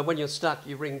that you, when you're stuck,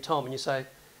 you ring Tom and you say,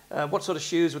 What sort of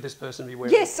shoes would this person be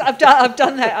wearing? Yes, I've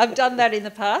done that. I've done that in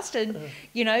the past, and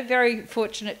very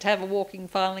fortunate to have a walking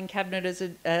filing cabinet as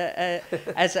a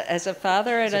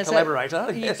father and as a collaborator.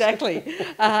 Yes. Exactly.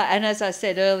 And as I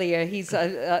said earlier,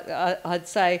 I'd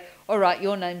say, all right,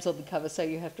 your name's on the cover, so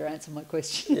you have to answer my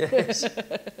question. Yes.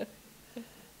 There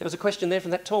was a question there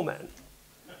from that tall man.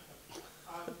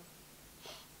 I've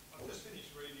just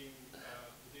finished reading the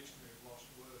Dictionary of Lost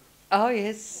Words. Oh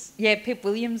yes, yeah, Pip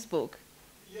Williams' book.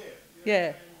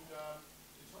 Yeah. And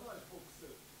it's one of those books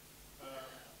that,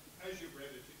 as you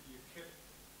read it, you kept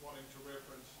wanting to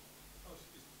reference,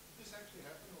 did this actually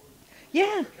happen? Or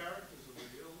Yeah. the characters are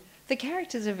real? The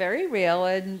characters are very real,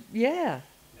 and yeah.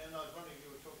 And I was wondering,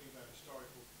 you were talking about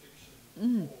historical fiction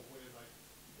before, where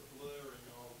the blurring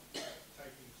of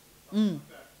takings and stuff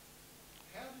like that.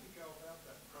 How do you go about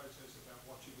that process about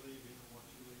what you leave in and what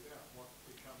you leave out? What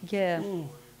becomes Yeah. story and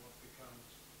what becomes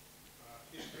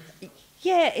history?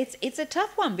 Yeah, it's a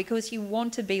tough one because you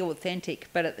want to be authentic,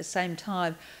 but at the same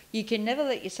time, you can never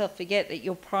let yourself forget that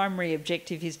your primary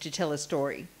objective is to tell a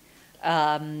story.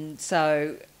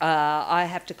 So I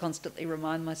have to constantly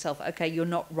remind myself, okay, you're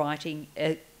not writing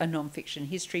a non-fiction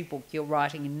history book, you're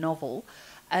writing a novel.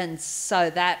 And so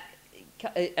that,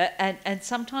 and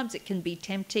sometimes it can be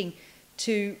tempting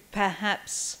to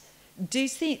perhaps do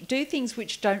things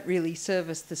which don't really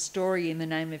service the story in the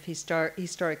name of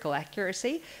historical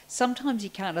accuracy. Sometimes you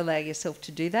can't allow yourself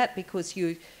to do that because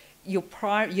your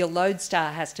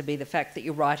lodestar has to be the fact that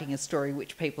you're writing a story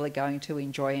which people are going to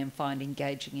enjoy and find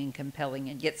engaging and compelling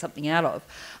and get something out of.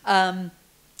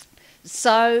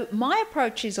 So my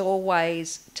approach is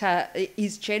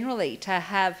generally to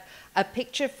have a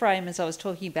picture frame, as I was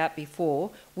talking about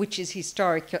before, which is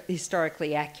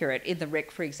historically accurate. In the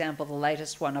Wreck, for example, the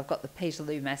latest one, I've got the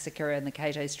Peterloo Massacre and the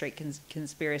Cato Street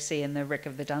Conspiracy and the Wreck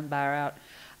of the Dunbar out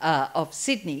of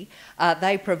Sydney.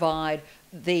 They provide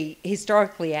the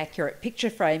historically accurate picture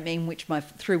frame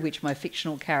through which my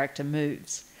fictional character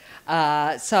moves.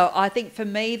 So I think for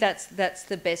me that's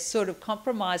the best sort of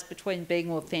compromise between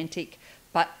being authentic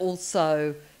but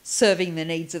also serving the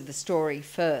needs of the story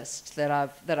first that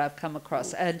I've come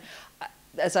across. And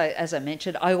as I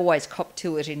mentioned, I always cop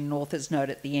to it in an author's note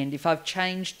at the end. If I've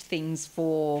changed things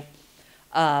for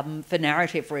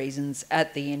narrative reasons,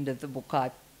 at the end of the book I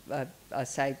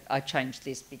say I changed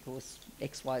this because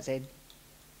X, Y, Z.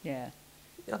 Yeah.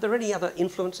 Are there any other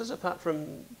influences apart from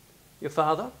your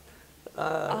father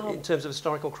in terms of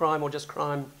historical crime or just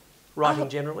crime writing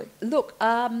generally? Look,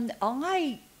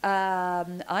 I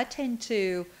tend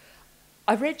to...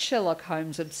 I read Sherlock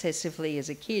Holmes obsessively as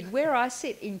a kid. Where I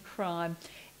sit in crime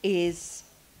is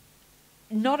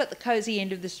not at the cosy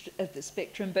end of the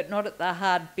spectrum, but not at the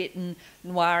hard-bitten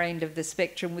noir end of the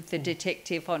spectrum with the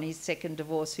detective on his second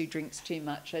divorce who drinks too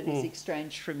much and is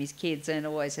estranged from his kids and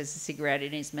always has a cigarette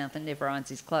in his mouth and never irons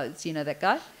his clothes. You know that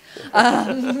guy?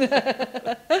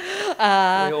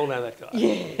 We all know that guy.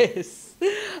 Yes.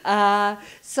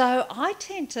 So I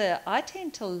tend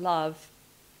to love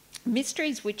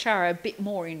mysteries which are a bit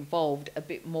more involved, a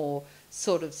bit more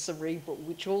sort of cerebral,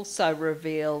 which also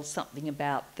reveal something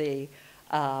about the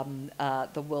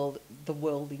world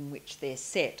in which they're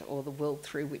set, or the world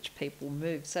through which people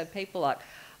move. So people like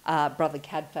Brother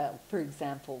Cadfael, for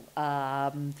example,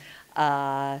 crime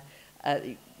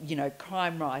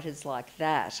writers like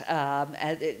that.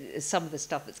 And some of the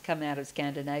stuff that's come out of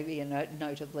Scandinavia,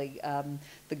 notably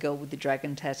The Girl with the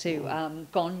Dragon Tattoo,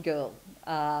 Gone Girl.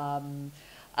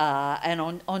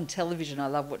 And on television, I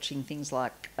love watching things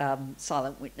like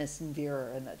Silent Witness and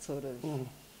Vera and that sort of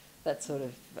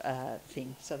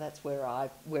thing. So that's where I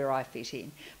fit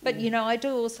in. But I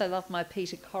do also love my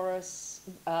Peter Corris.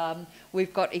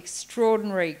 We've got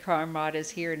extraordinary crime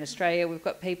writers here in Australia. We've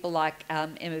got people like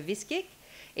Emma Viskick.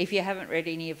 If you haven't read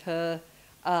any of her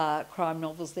crime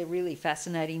novels, they're really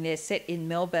fascinating. They're set in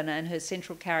Melbourne, and her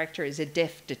central character is a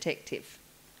deaf detective.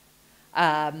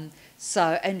 And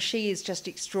she is just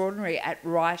extraordinary at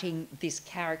writing this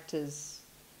character's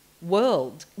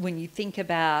world. When you think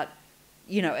about,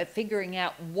 at figuring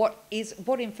out what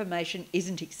information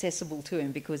isn't accessible to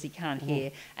him because he can't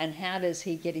hear, and how does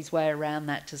he get his way around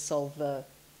that to solve the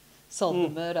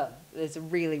murder. There's a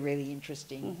really, really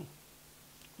interesting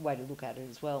way to look at it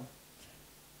as well.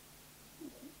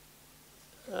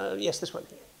 Yes, this one. I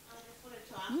just wanted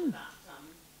to ask about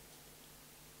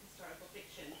historical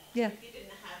fiction. Yeah. If you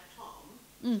didn't have Tom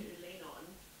to lean on,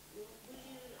 would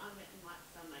you, like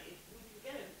some, would you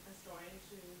get a historian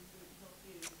to help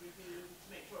you review to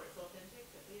make sure it's authentic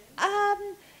at the end?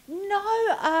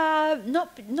 No,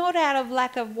 not out of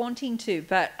lack of wanting to,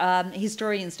 but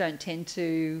historians don't tend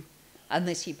to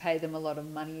unless you pay them a lot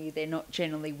of money, they're not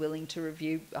generally willing to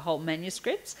review whole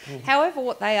manuscripts. However,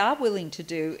 what they are willing to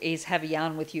do is have a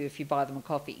yarn with you if you buy them a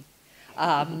coffee.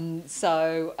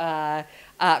 So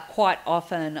quite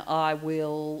often I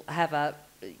will have I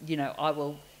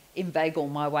will inveigle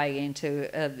my way into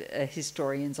a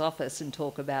historian's office and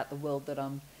talk about the world that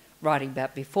I'm writing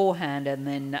about beforehand, and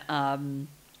then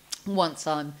once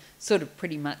I'm sort of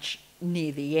pretty much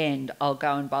near the end, I'll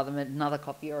go and buy them another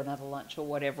coffee or another lunch or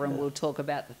whatever, and we'll talk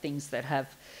about the things that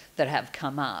have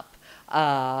come up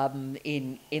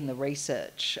in the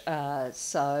research.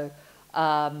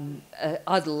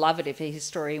 I'd love it if a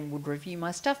historian would review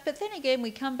my stuff, but then again, we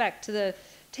come back to the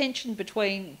tension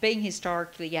between being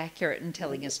historically accurate and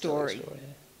telling a story.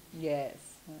 Yes.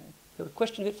 There was a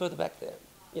question a bit further back there.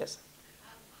 Yes.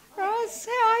 Roz,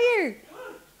 how are you? Good,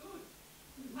 good.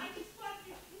 I just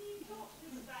wondered, can you talk to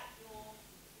us about your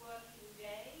working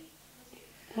day? Was it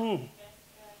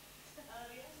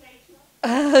earlier,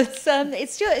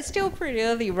 later? It's still pretty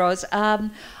early, Roz.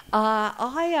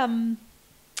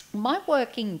 My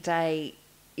working day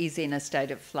is in a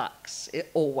state of flux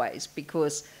always,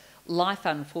 because life,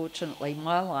 unfortunately,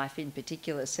 my life in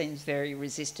particular, seems very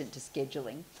resistant to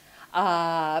scheduling.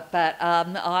 But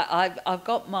I've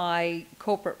got my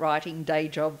corporate writing day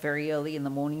job very early in the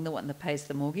morning, the one that pays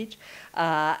the mortgage.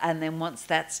 And then once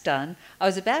that's done, I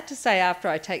was about to say after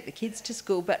I take the kids to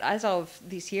school, but as of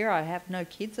this year, I have no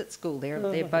kids at school.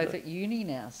 They're both at uni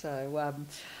now, so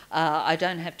I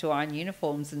don't have to iron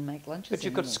uniforms and make lunches. But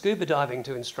you've got anymore. scuba diving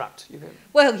to instruct.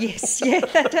 Well, yes, yeah,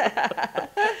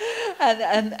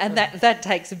 and that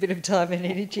takes a bit of time and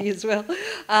energy as well.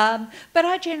 But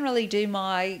I generally do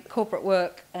my corporate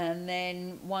work, and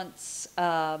then once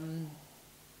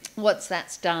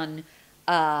that's done,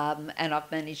 and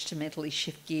I've managed to mentally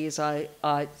shift gears, I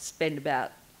spend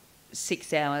about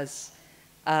 6 hours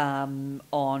and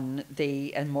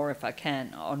more if I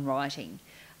can, on writing.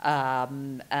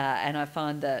 And I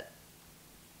find that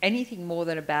anything more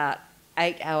than about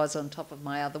 8 hours on top of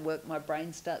my other work, my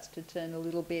brain starts to turn a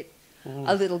little bit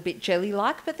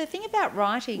jelly-like. But the thing about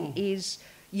writing is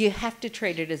you have to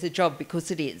treat it as a job, because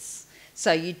it is.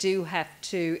 So you do have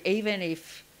to, even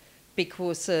if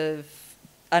because of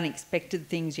unexpected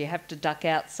things you have to duck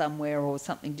out somewhere or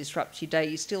something disrupts your day,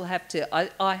 you still have to.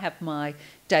 I have my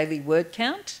daily word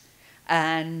count.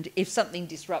 And if something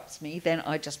disrupts me, then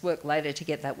I just work later to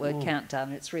get that word count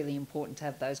done. It's really important to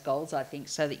have those goals, I think,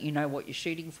 so that you know what you're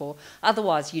shooting for.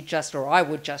 Otherwise, I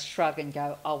would just shrug and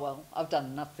go, oh, well, I've done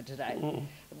enough for today.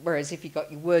 Whereas if you've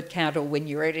got your word count, or when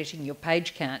you're editing your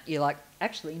page count, you're like,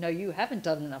 actually, no, you haven't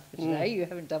done enough for today. You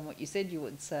haven't done what you said you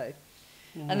would. So,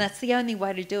 and that's the only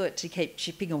way to do it, to keep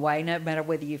chipping away, no matter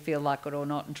whether you feel like it or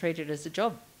not, and treat it as a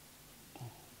job.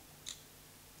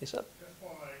 Yes, sir. Just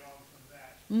following on from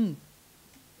that,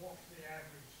 what's the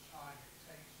average time it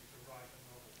takes you to write a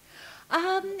novel?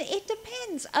 It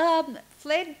depends.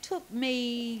 Fled took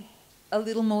me a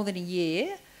little more than a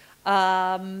year.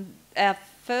 Our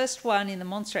first one in the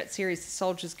Monserrat series, The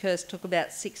Soldier's Curse, took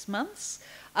about 6 months.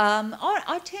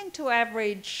 I tend to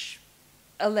average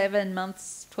 11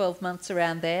 months, 12 months,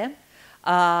 around there.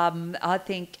 I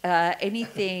think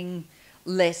anything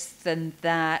less than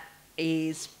that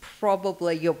is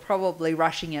you're probably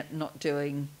rushing it, not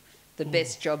doing the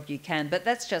best job you can. But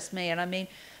that's just me. And I mean,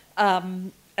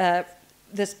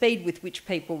 the speed with which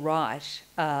people write,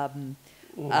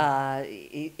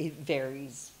 it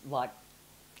varies like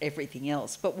everything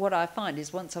else. But what I find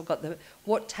is once I've got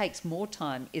what takes more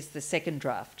time is the second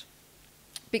draft.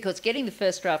 Because getting the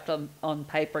first draft on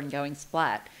paper and going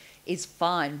splat is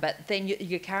fine, but then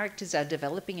your characters are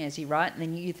developing as you write, and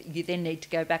then you then need to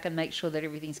go back and make sure that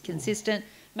everything's consistent,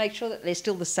 make sure that they're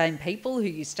still the same people who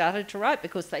you started to write,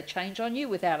 because they change on you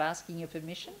without asking your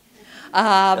permission.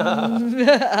 And,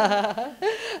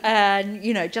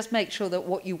 just make sure that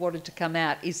what you wanted to come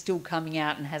out is still coming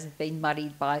out and hasn't been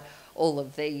muddied by all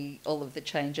of the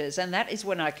changes. And that is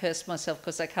when I curse myself,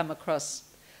 because I come across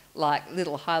like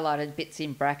little highlighted bits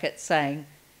in brackets saying,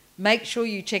 make sure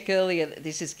you check earlier that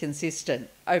this is consistent,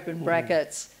 open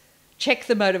brackets, check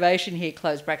the motivation here,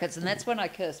 close brackets. And that's when I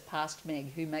curse past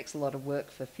Meg, who makes a lot of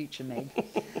work for future Meg.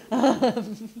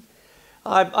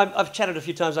 I've chatted a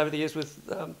few times over the years with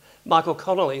Michael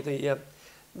Connolly, the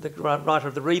writer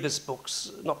of the Rebus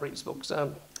books, not Rebus books,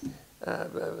 what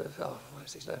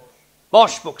is his name?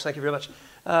 Bosch books, thank you very much.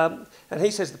 And he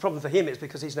says the problem for him is,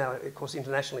 because he's now, of course,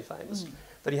 internationally famous,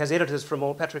 that he has editors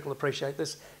from Patrick will appreciate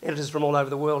this, editors from all over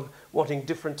the world wanting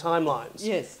different timelines.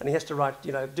 Yes. And he has to write,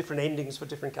 different endings for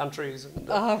different countries, and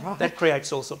right. that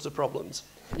creates all sorts of problems.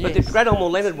 Yes. But the great Elmore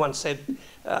Leonard once said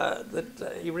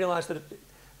that he realised that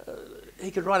he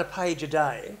could write a page a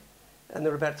day, and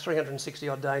there are about 360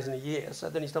 odd days in a year, so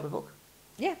then you stop a book.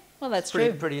 Yeah, well, that's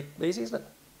Pretty, true. pretty easy, isn't it?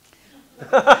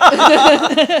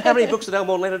 How many books did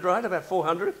Elmore Leonard write? About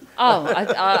 400?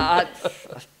 Oh,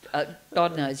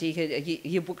 God knows,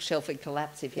 your bookshelf would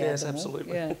collapse if you had Yes, them all.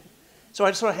 absolutely. Yeah. So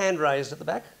I saw a hand raised at the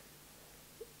back.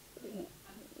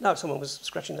 No, someone was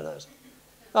scratching their nose.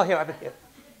 Oh, here, over here.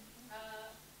 I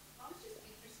was just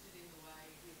interested in the way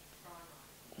with crime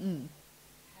writing,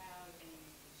 how you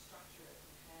structure it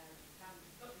and how you come.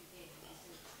 You've got the end. You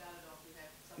said it started off with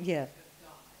that someone Yeah. who's going to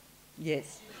die.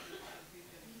 Yes. Who's going to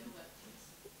kill that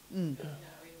person? Mm. You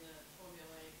know, in the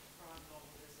formulaic crime novel,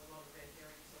 there's a lot of red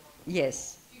herrings.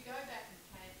 Yes. Do you go back and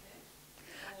plant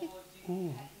them, or do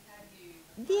you have you?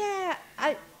 Yeah,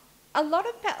 a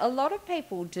lot of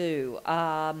people do.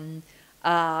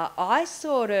 I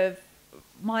sort of,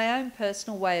 my own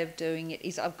personal way of doing it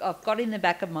is I've got in the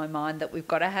back of my mind that we've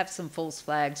got to have some false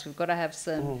flags, we've got to have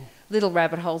some little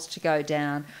rabbit holes to go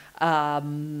down,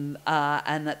 and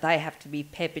that they have to be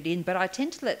peppered in. But I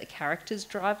tend to let the characters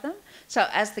drive them. So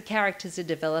as the characters are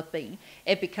developing,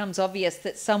 it becomes obvious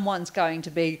that someone's going to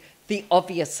be the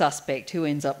obvious suspect who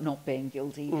ends up not being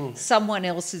guilty. Someone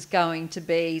else is going to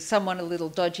be someone a little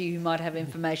dodgy who might have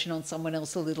information on someone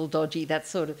else a little dodgy, that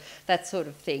sort of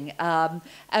thing. And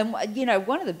you know,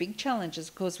 one of the big challenges,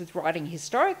 of course, with writing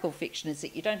historical fiction is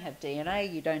that you don't have DNA,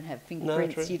 you don't have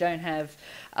fingerprints, you don't have.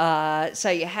 So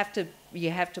you have to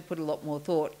put a lot more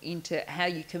thought into how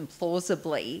you can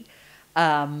plausibly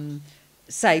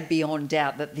say beyond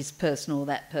doubt that this person or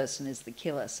that person is the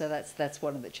killer. So that's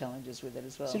one of the challenges with it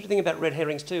as well. It's interesting about red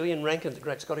herrings too. Ian Rankin, the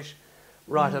great Scottish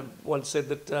writer, once said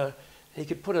that he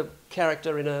could put a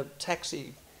character in a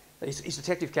taxi, his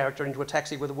detective character, into a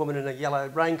taxi with a woman in a yellow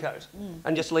raincoat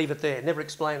and just leave it there, never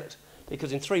explain it,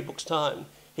 because in 3 books' time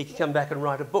he could come back and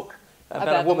write a book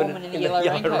about a woman in a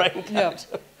yellow raincoat. Yeah.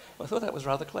 I thought that was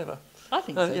rather clever. I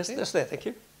think so yes, too. that's there, thank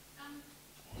you. I haven't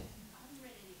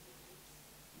read any books,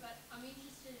 but I'm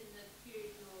interested in the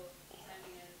period you're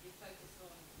examining and you focus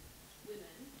on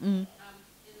women.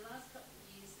 In the last couple of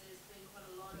years, there's been quite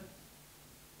a lot of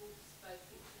books, both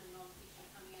fiction and non-fiction,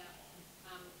 coming out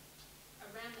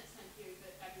around that same period,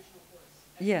 but Aboriginal voice,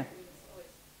 Yeah. women's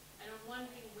voice. And I'm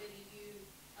wondering whether you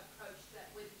approach that,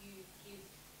 whether you give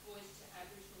voice to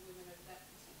Aboriginal women of that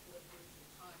particular period of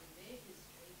time in their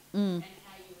history, and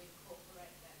how you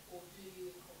incorporate that, or do you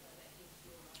incorporate that into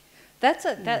your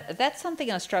writing? That's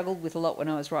something I struggled with a lot when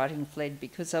I was writing Fled,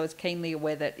 because I was keenly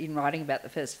aware that in writing about the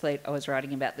first fleet, I was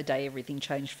writing about the day everything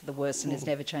changed for the worse and has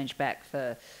never changed back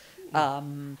for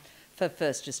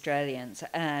First Australians.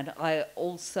 And I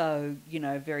also, you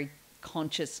know, very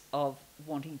conscious of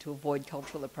wanting to avoid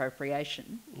cultural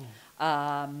appropriation.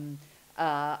 But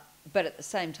at the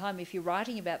same time, if you're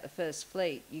writing about the First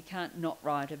Fleet, you can't not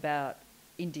write about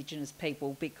Indigenous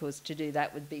people, because to do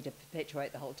that would be to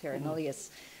perpetuate the whole Terra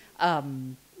Nullius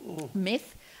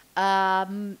myth.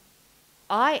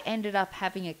 I ended up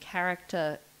having a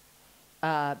character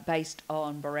based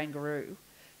on Barangaroo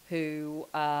who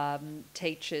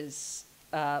teaches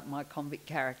my convict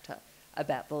character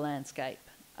about the landscape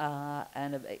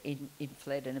and in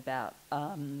Fled, and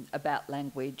about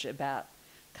language, about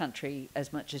country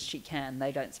as much as she can.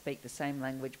 They don't speak the same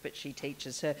language, but she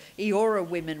teaches her. Eora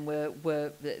women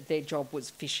were their job was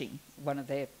fishing. One of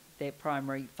their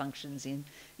primary functions in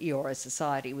Eora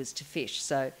society was to fish.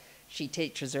 So she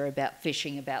teaches her about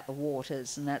fishing, about the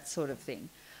waters and that sort of thing.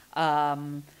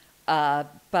 But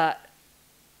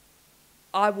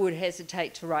I would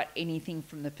hesitate to write anything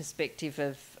from the perspective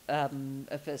of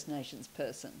a First Nations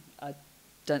person. I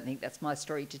don't think that's my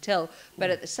story to tell.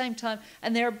 But at the same time,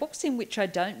 and there are books in which I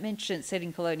don't mention, set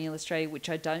in colonial Australia, which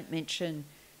I don't mention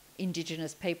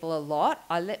Indigenous people a lot.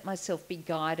 I let myself be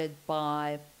guided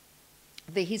by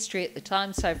the history at the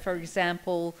time. So, for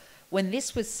example, when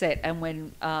this was set and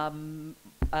when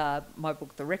my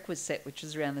book The Wreck was set, which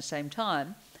was around the same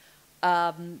time,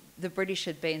 the British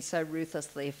had been so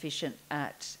ruthlessly efficient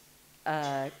at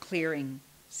clearing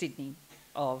Sydney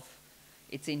of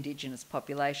its Indigenous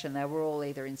population. They were all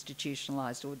either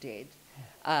institutionalised or dead.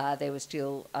 There were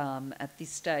still, at this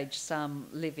stage, some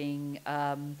living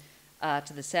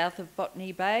to the south of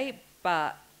Botany Bay,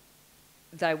 but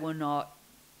they were not,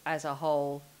 as a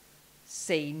whole,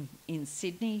 seen in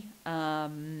Sydney.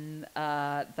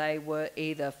 They were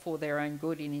either for their own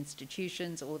good in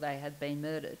institutions or they had been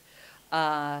murdered.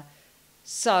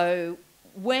 So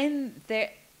when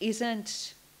there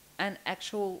isn't an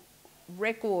actual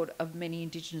record of many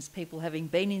Indigenous people having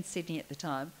been in Sydney at the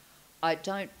time, I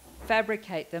don't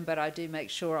fabricate them, but I do make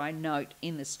sure I note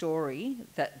in the story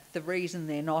that the reason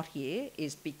they're not here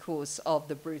is because of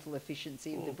the brutal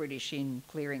efficiency of the British in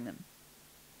clearing them.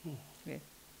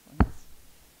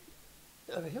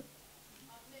 Over here.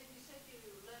 Meg, you said you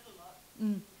learned a lot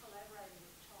collaborating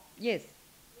with Tom. Yes.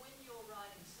 When you're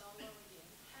writing solo again,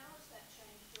 how has that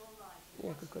changed your writing? Yeah,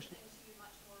 What good sort of question. things are you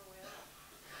much more aware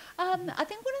of? I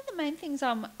think one of the main things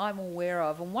I'm aware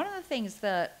of, and one of the things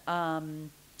that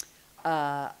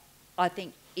I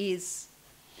think is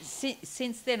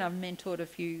since then I've mentored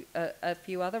a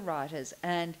few other writers,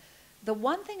 and the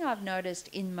one thing I've noticed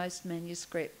in most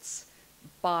manuscripts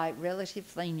by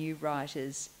relatively new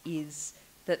writers is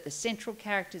that the central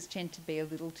characters tend to be a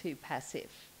little too passive.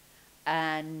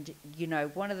 And, you know,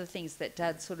 one of the things that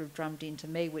Dad sort of drummed into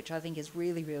me, which I think has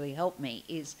really, really helped me,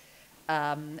 is,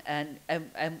 and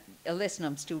a lesson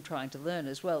I'm still trying to learn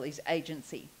as well, is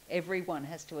agency. Everyone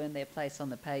has to earn their place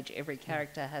on the page. Every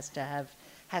character has to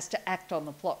act on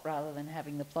the plot rather than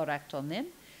having the plot act on them.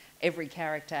 Every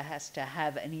character has to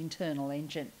have an internal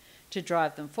engine to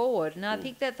drive them forward. And I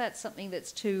think that that's something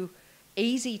that's too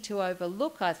easy to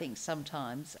overlook, I think,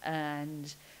 sometimes.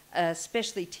 And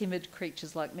especially timid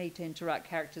creatures like me tend to write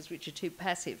characters which are too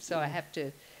passive. So I have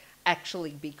to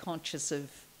actually be conscious of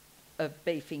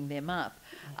beefing them up.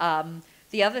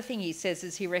 The other thing he says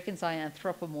is he reckons I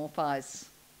anthropomorphise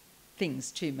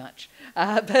things too much,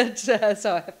 but so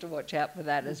I have to watch out for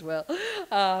that as well.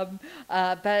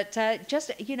 But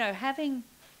just, you know, having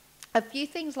a few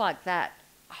things like that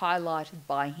highlighted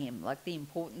by him, like the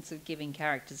importance of giving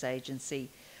characters agency,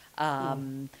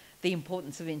 the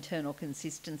importance of internal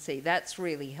consistency, that's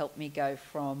really helped me go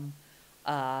from,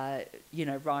 you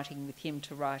know, writing with him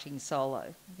to writing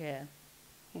solo. Yeah.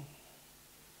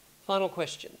 Final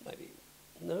question, maybe.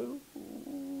 No?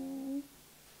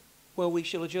 Well, we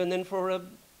shall adjourn then for a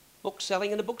book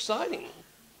selling and a book signing.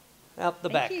 Out the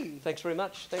back. You. Thanks very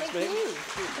much. Thanks, Thank Meg. you.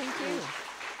 Thank you.